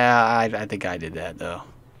 Yeah, I think I did that, though.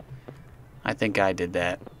 I think I did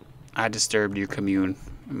that. I disturbed your commune.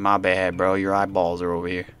 My bad, bro. Your eyeballs are over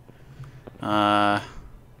here. Alright.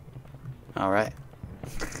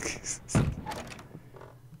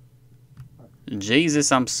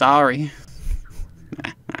 Jesus, I'm sorry.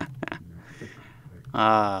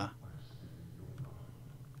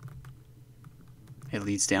 It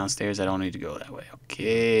leads downstairs. I don't need to go that way.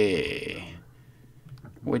 Okay.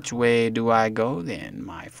 Which way do I go then,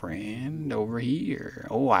 my friend? Over here.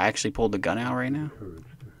 Oh, I actually pulled the gun out right now.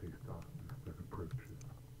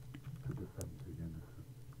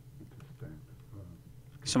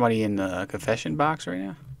 Somebody in the confession box right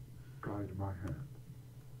now? Guide my hand,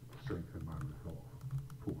 strengthen my resolve,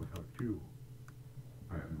 for without you,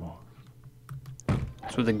 I am lost.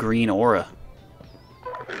 It's with a green aura.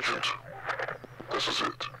 Agent, this is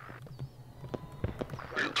it.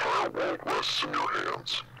 The entire world rests in your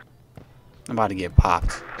hands. I'm about to get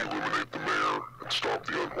popped. Eliminate the mayor and stop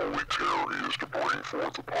the unholy terror he is to bring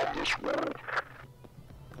forth upon this world.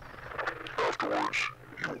 Afterwards,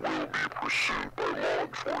 You will be pursued by law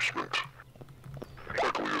enforcement.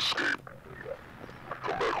 Quickly escape.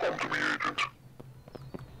 Come back home to me, Agent.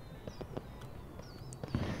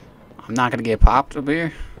 I'm not gonna get popped up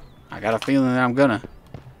here. I got a feeling that I'm gonna.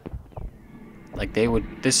 Like they would.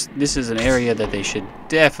 This is an area that they should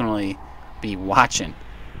definitely be watching.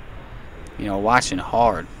 You know, watching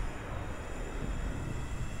hard.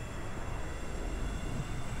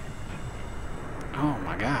 Oh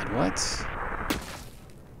my God! What?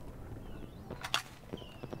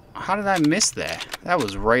 How did I miss that? That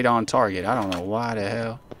was right on target. I don't know why the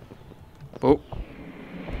hell. Oh.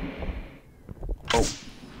 Oh.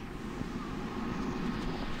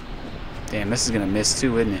 Damn, this is gonna miss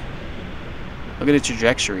too, isn't it? Look at the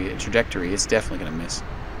trajectory. It's definitely gonna miss.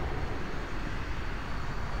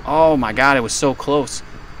 Oh my God, it was so close.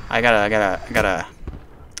 I gotta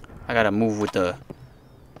move a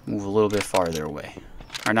little bit farther away.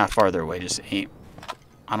 Or not farther away, just aim.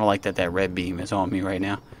 I don't like that red beam is on me right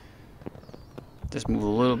now. Just move a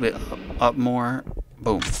little bit up more.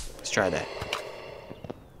 Boom. Let's try that.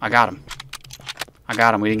 I got him.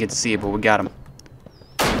 We didn't get to see it, but we got him.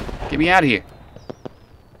 Get me out of here.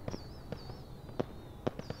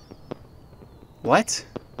 What?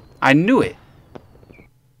 I knew it.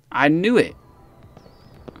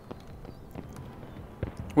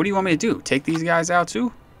 What do you want me to do? Take these guys out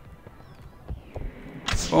too?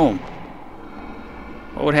 Boom.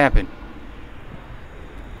 What would happen?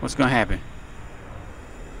 What's gonna happen?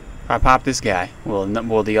 If I pop this guy,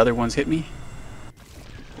 will the other ones hit me?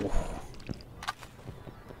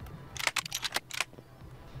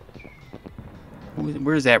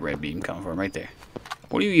 Where's that red beam coming from? Right there.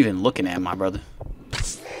 What are you even looking at, my brother?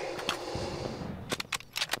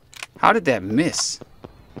 How did that miss?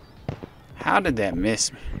 How did that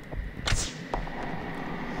miss me?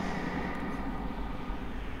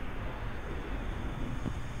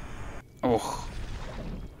 Oh.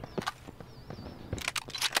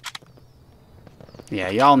 Yeah,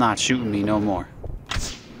 y'all not shooting me no more.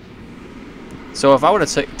 So if I would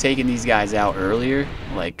have taken these guys out earlier,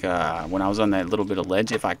 like when I was on that little bit of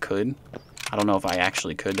ledge, if I could. I don't know if I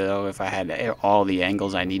actually could, though, if I had all the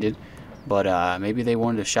angles I needed. But maybe they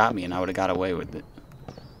wouldn't have shot me and I would have got away with it.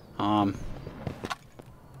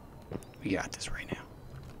 We got this right now.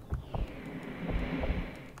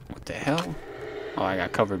 What the hell? Oh, I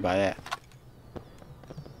got covered by that.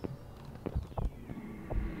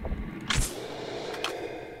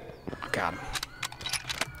 I got him.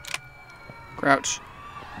 Crouch.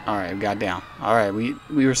 Alright, we got down. Alright, we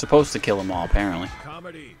were supposed to kill them all, apparently.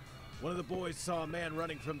 Comardy, one of the boys saw a man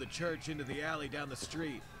running from the church into the alley down the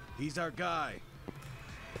street. He's our guy.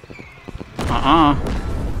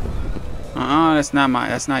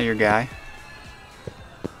 That's not your guy.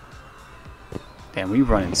 Damn, we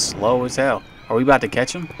running slow as hell. Are we about to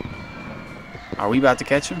catch him? Are we about to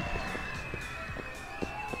catch him?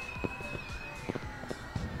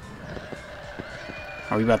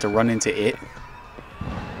 Are we about to run into it?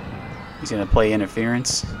 He's gonna play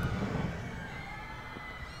interference.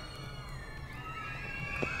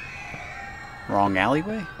 Wrong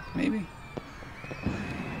alleyway, maybe?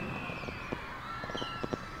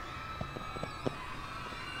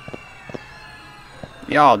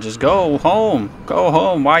 Y'all, just go home. Go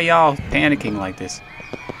home. Why y'all panicking like this?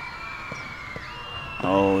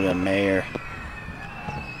 Oh, the mayor.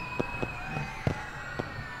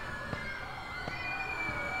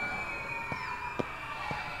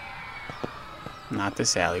 Not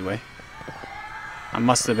this alleyway. I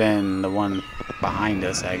must have been the one behind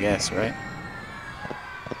us, I guess, right?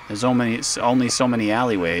 There's only so many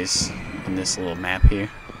alleyways in this little map here.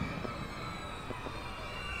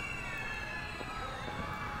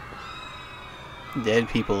 Dead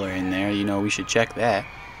people are in there, you know, we should check that.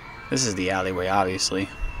 This is the alleyway, obviously.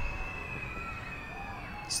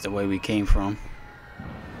 It's the way we came from.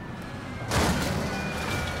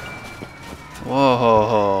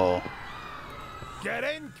 Whoa. Get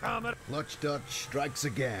in, Comet! Clutch Dutch strikes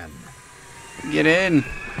again. Get in.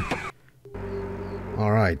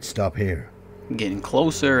 Alright, stop here. Getting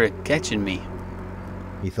closer at catching me.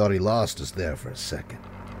 He thought he lost us there for a second.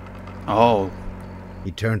 Oh. He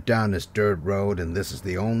turned down this dirt road, and this is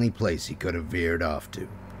the only place he could have veered off to.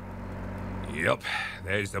 Yep,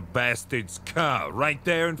 there's the bastard's car right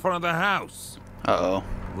there in front of the house. Uh-oh.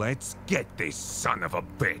 Let's get this son of a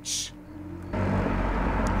bitch.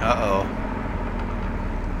 Uh-oh.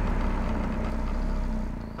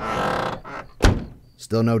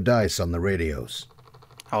 Still no dice on the radios.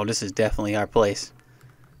 Oh, this is definitely our place.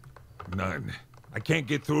 None. I can't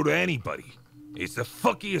get through to anybody. It's the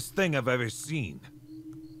fuckiest thing I've ever seen.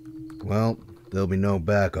 Well, there'll be no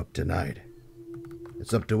backup tonight.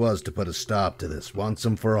 It's up to us to put a stop to this once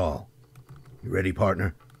and for all. You ready,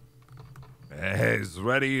 partner? As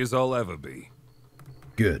ready as I'll ever be.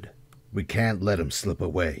 Good. We can't let him slip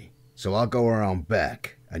away. So I'll go around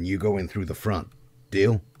back, and you go in through the front.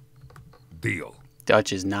 Deal? Deal.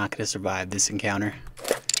 Dutch is not going to survive this encounter.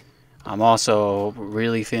 I'm also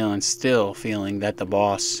really still feeling that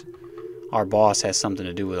our boss has something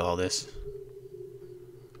to do with all this.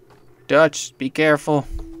 Dutch, be careful.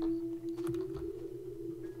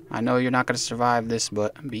 I know you're not going to survive this,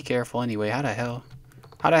 but be careful anyway. How the hell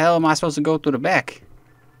am I supposed to go through the back?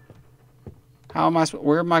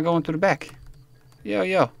 Where am I going through the back?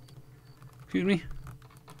 Yo. Excuse me?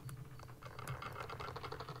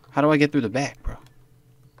 How do I get through the back, bro?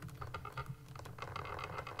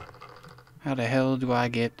 How the hell do I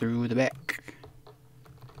get through the back?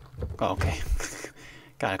 Oh, okay.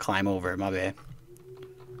 Gotta climb over it, my bad.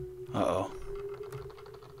 Uh-oh.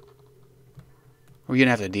 We're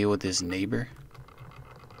gonna have to deal with this neighbor.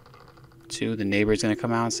 Too. The neighbor's gonna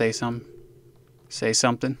come out and say something. Say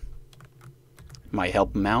something. Might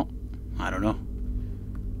help him out. I don't know.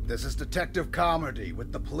 This is Detective Comardy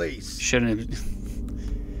with the police.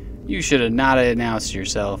 You should have not announced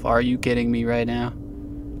yourself. Are you kidding me right now?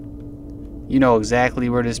 You know exactly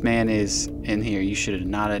where this man is in here. You should have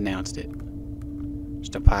not announced it.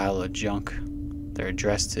 Just a pile of junk. They're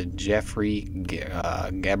addressed to Jeffrey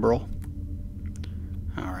Gabriel.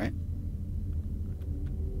 Alright.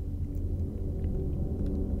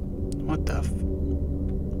 What the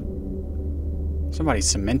Somebody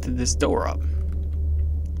cemented this door up.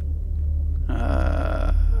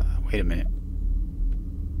 Wait a minute.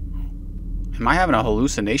 Am I having a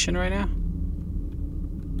hallucination right now?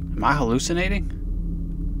 Am I hallucinating?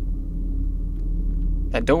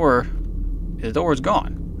 The door is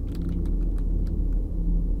gone.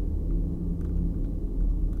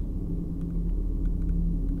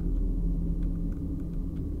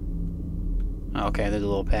 Okay, there's a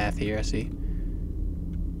little path here, I see.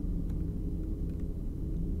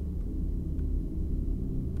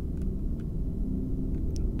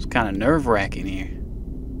 It's kind of nerve-wracking here.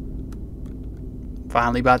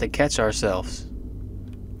 Finally about to catch ourselves.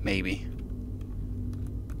 Maybe.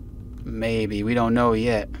 Maybe. We don't know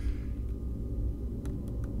yet.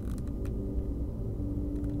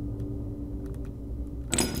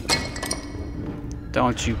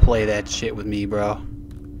 Don't you play that shit with me, bro.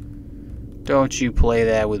 Don't you play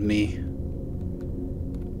that with me.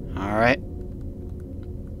 Alright.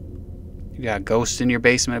 You got ghosts in your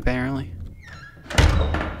basement, apparently.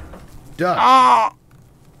 Dutch! Oh!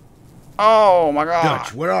 Oh my god.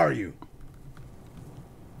 Dutch, where are you?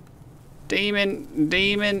 Demons.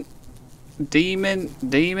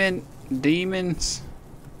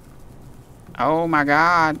 Oh my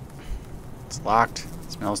god. It's locked.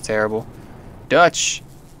 It smells terrible. Dutch.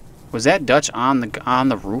 Was that Dutch on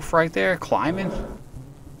the roof right there, climbing?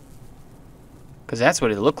 Cause that's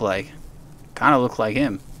what it looked like. Kind of looked like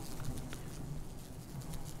him.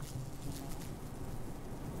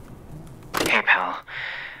 Hey, pal.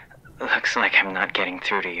 Looks like I'm not getting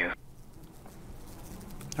through to you.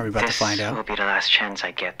 Are we about to find out? This will be the last chance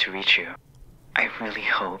I get to reach you. I really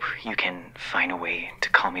hope you can find a way to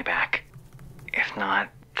call me back. If not,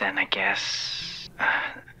 then I guess...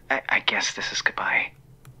 I guess this is goodbye.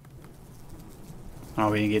 Oh,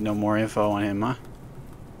 we didn't get no more info on him, huh?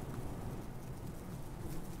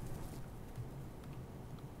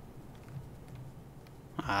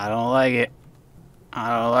 I don't like it.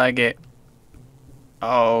 I don't like it.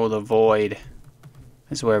 Oh, the void.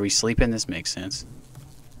 This is where we sleep in. This makes sense.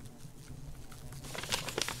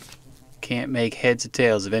 Can't make heads or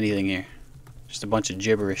tails of anything here. Just a bunch of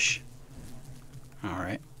gibberish.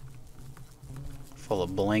 Alright. Full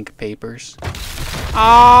of blank papers.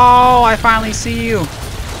 Oh, I finally see you.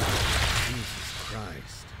 Jesus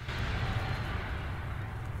Christ.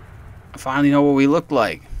 I finally know what we look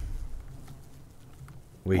like.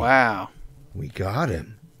 We wow. We got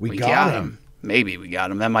him. We got him. Maybe we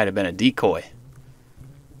got him. That might have been a decoy.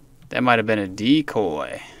 That might have been a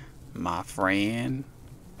decoy, my friend.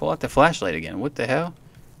 Pull out the flashlight again. What the hell?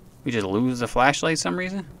 We just lose the flashlight some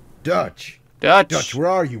reason? Dutch. Dutch. Dutch, where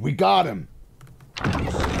are you? We got him.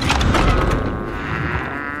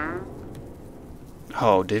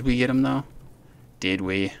 Oh, did we get him though? Did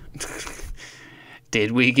we?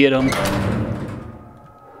 Did we get him?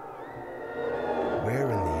 Where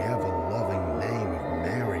in the ever-loving name of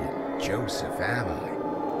Mary and Joseph am I?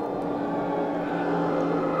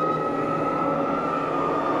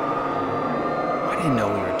 I didn't know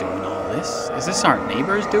we were doing all this. Is this our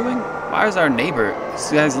neighbor's doing? Why is our neighbor...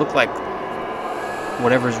 These guys look like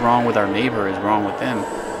whatever's wrong with our neighbor is wrong with them.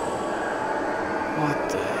 What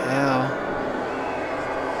the hell?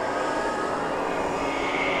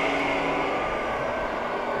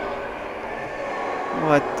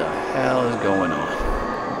 What the hell is going on?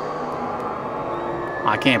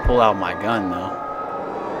 I can't pull out my gun though.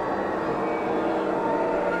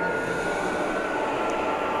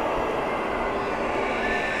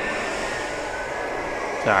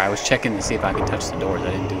 Sorry, I was checking to see if I could touch the doors.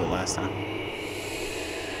 I didn't do it last time.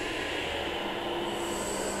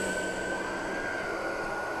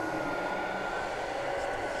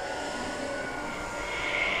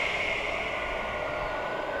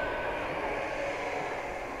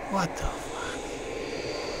 What the fuck?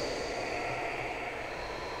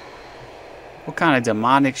 What kind of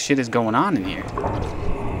demonic shit is going on in here?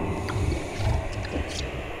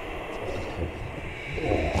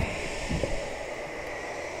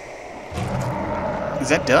 Is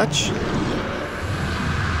that Dutch?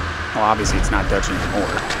 Well, obviously it's not Dutch anymore.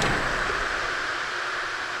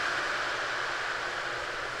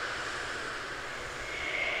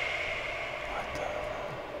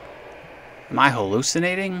 Am I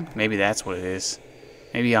hallucinating? Maybe that's what it is.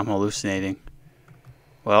 Maybe I'm hallucinating.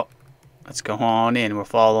 Well, let's go on in. We'll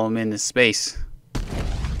follow him into space.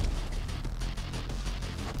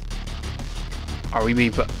 Are we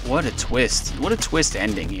what a twist. What a twist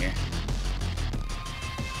ending here.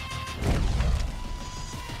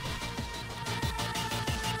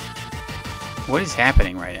 What is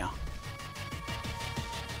happening right now?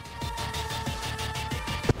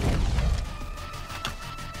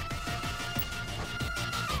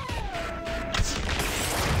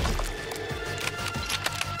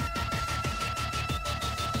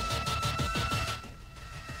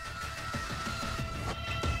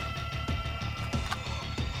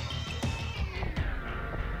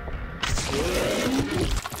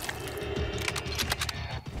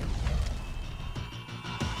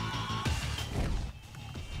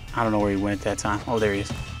 I don't know where he went that time. Oh, there he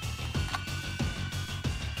is.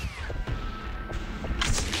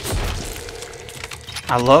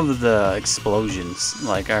 I love the explosions,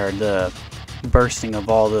 like, or the bursting of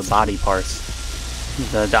all the body parts.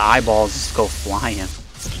 The eyeballs just go flying.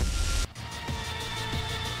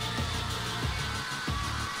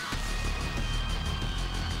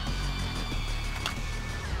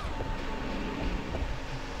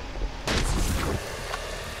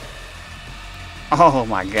 Oh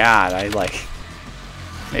my god,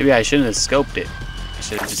 maybe I shouldn't have scoped it. I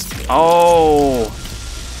should have just, oh!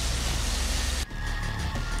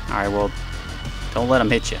 Alright, well, don't let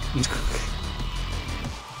him hit you.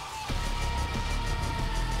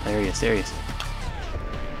 There he is, there he is.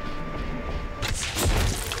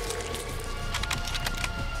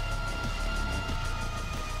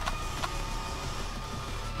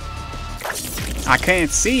 I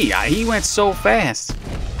can't see, he went so fast.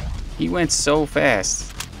 He went so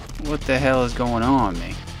fast. What the hell is going on,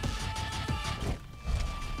 man?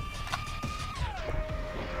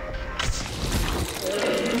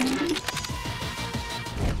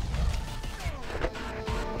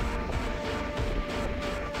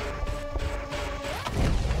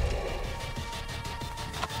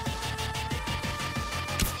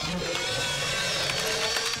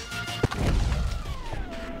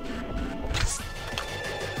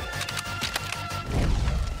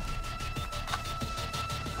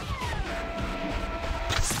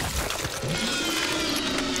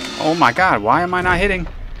 Oh my god, why am I not hitting?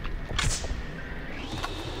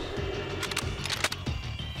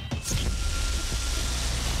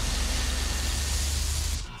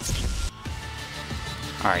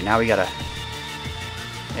 Alright, now we gotta...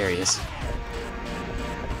 There he is.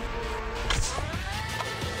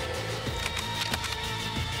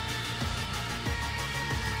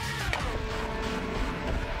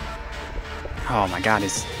 Oh my god,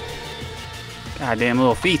 his goddamn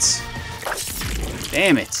little feet.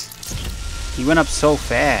 Damn it. He went up so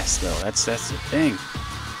fast though, that's the thing.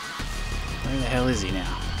 Where the hell is he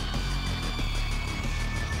now?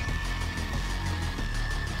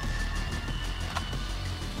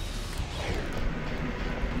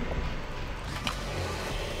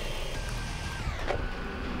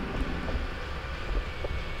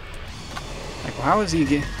 Like, how is he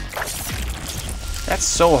get? That's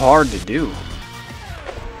so hard to do.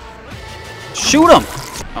 Shoot him!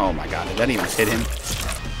 Oh my god, did that even hit him?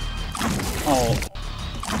 Oh.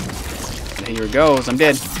 Here it goes, I'm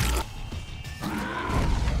dead.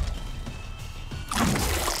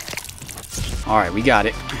 Alright, we got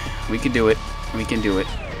it. We can do it. We can do it.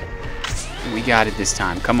 We got it this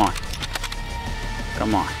time. Come on.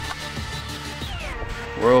 Come on.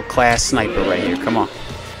 World-class sniper right here. Come on.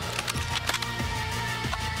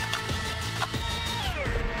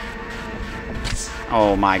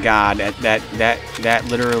 Oh my god, that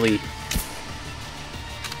literally...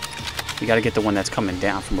 You gotta get the one that's coming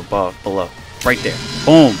down from above, below. Right there.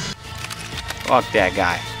 Boom! Fuck that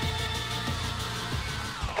guy.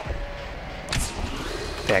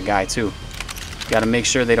 That guy too. Gotta make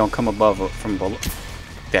sure they don't come above or from below.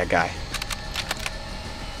 That guy.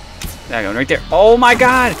 That guy right there. Oh my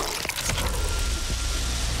god!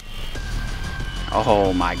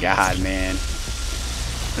 Oh my god, man.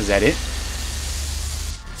 Was that it?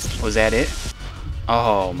 Was that it?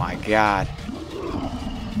 Oh my god.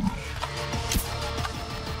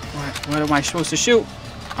 What am I supposed to shoot?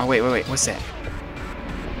 Oh, wait. What's that?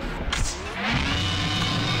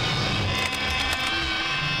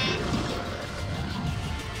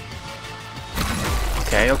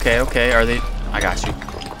 Okay. Are they... I got you.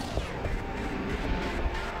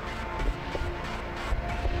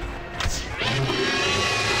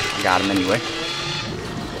 I got him anyway.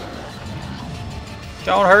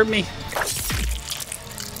 Don't hurt me.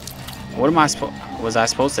 What am I supposed... Was I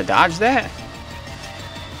supposed to dodge that?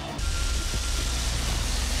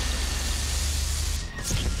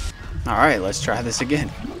 Alright, let's try this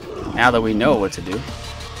again. Now that we know what to do.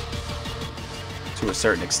 To a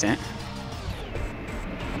certain extent.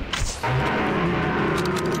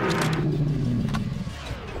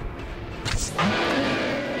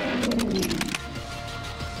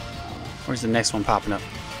 Where's the next one popping up?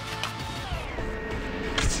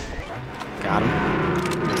 Got him.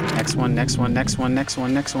 Next one.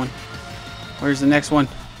 Where's the next one?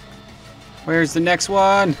 Where's the next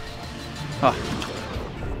one? Oh.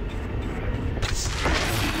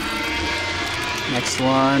 Next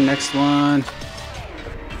one.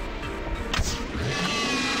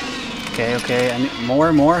 Okay. I need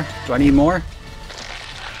more. Do I need more?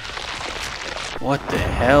 What the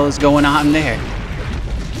hell is going on there?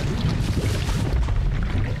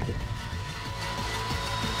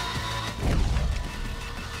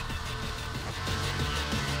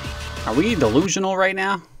 Are we delusional right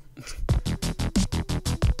now?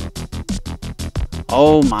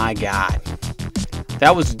 Oh my god.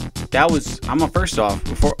 That was first off,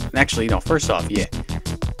 yeah.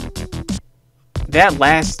 That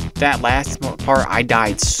last part, I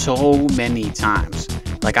died so many times.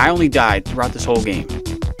 Like, I only died throughout this whole game.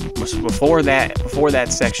 Before that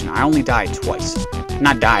section, I only died twice.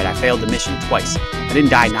 Not died, I failed the mission twice. I didn't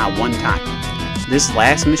die not one time. This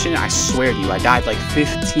last mission, I swear to you, I died like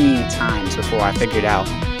 15 times before I figured out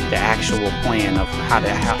the actual plan of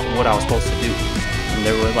what I was supposed to do. And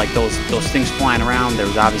there were like those things flying around. There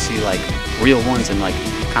was obviously like real ones and like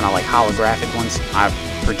kind of like holographic ones,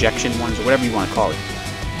 projection ones, or whatever you want to call it.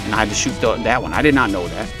 And I had to shoot that one. I did not know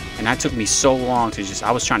that. And that took me so long to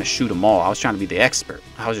I was trying to shoot them all. I was trying to be the expert.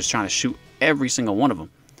 I was just trying to shoot every single one of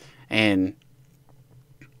them. And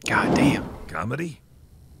god damn. Comardy?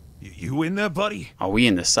 You in there, buddy? Are we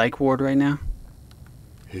in the psych ward right now?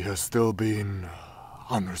 He has still been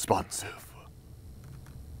unresponsive.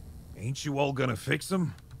 Ain't you all gonna fix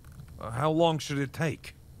him? How long should it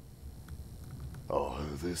take? Oh,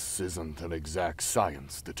 this isn't an exact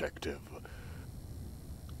science, Detective.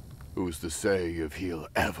 Who's to say if he'll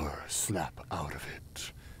ever snap out of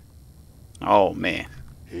it? Oh, man.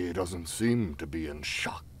 He doesn't seem to be in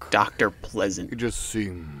shock. Dr. Pleasant. He just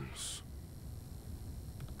seems...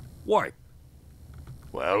 What?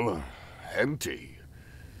 Well, empty.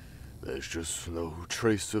 There's just no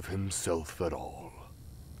trace of himself at all.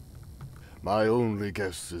 My only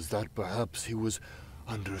guess is that perhaps he was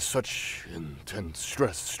under such intense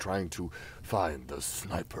stress trying to find the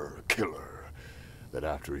sniper killer that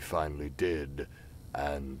after he finally did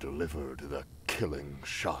and delivered the killing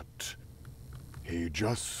shot, he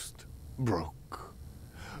just broke.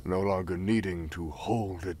 No longer needing to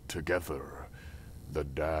hold it together. The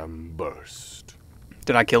dam burst.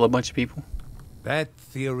 Did I kill a bunch of people? That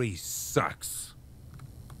theory sucks.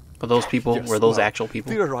 But those people, Yes, were those well, actual people?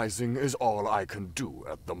 Theorizing is all I can do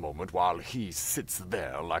at the moment while he sits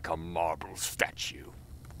there like a marble statue.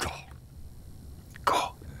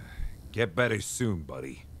 Go. Get better soon,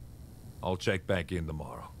 buddy. I'll check back in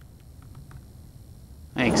tomorrow.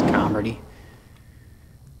 Thanks, Comardy.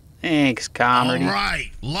 All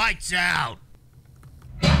right, lights out.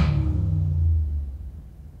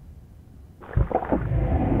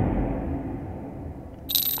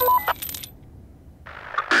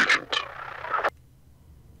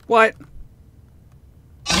 What?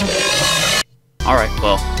 Alright,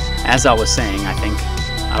 well, as I was saying, I think,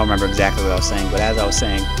 I don't remember exactly what I was saying, but as I was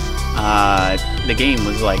saying, the game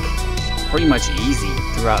was like pretty much easy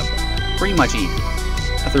throughout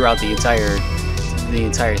the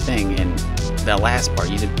entire thing, and that last part,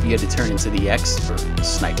 you had to turn into the expert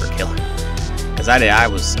sniper killer.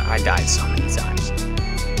 because I died so many times.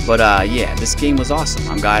 But yeah, this game was awesome.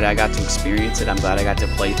 I'm glad I got to experience it. I'm glad I got to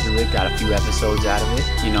play through it. Got a few episodes out of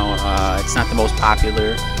it. You know, it's not the most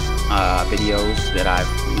popular videos that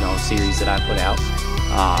series that I put out,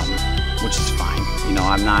 which is fine. You know,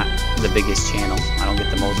 I'm not the biggest channel. I don't get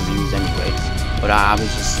the most views anyway. But I'm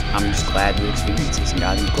just glad to experience this. And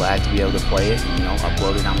I'm glad to be able to play it and, you know,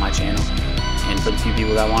 upload it on my channel. And for the few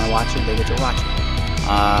people that want to watch it, they get to watch it.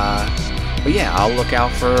 But yeah, I'll look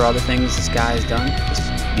out for other things this guy has done.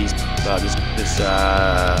 This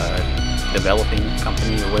developing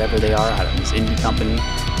company or whatever they are, this indie company,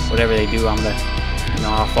 whatever they do,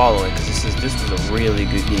 I'll follow it, because this was a really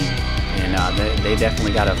good game, and they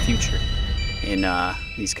definitely got a future in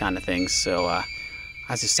these kind of things. So I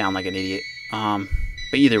just sound like an idiot.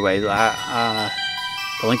 But either way, the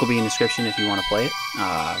link will be in the description if you want to play it.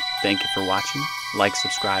 Thank you for watching. Like,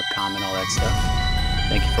 subscribe, comment, all that stuff.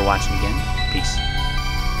 Thank you for watching again. Peace.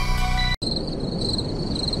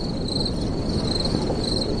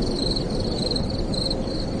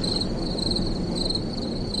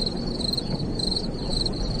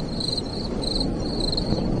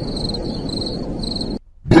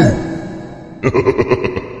 Ha ha ha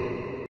ha!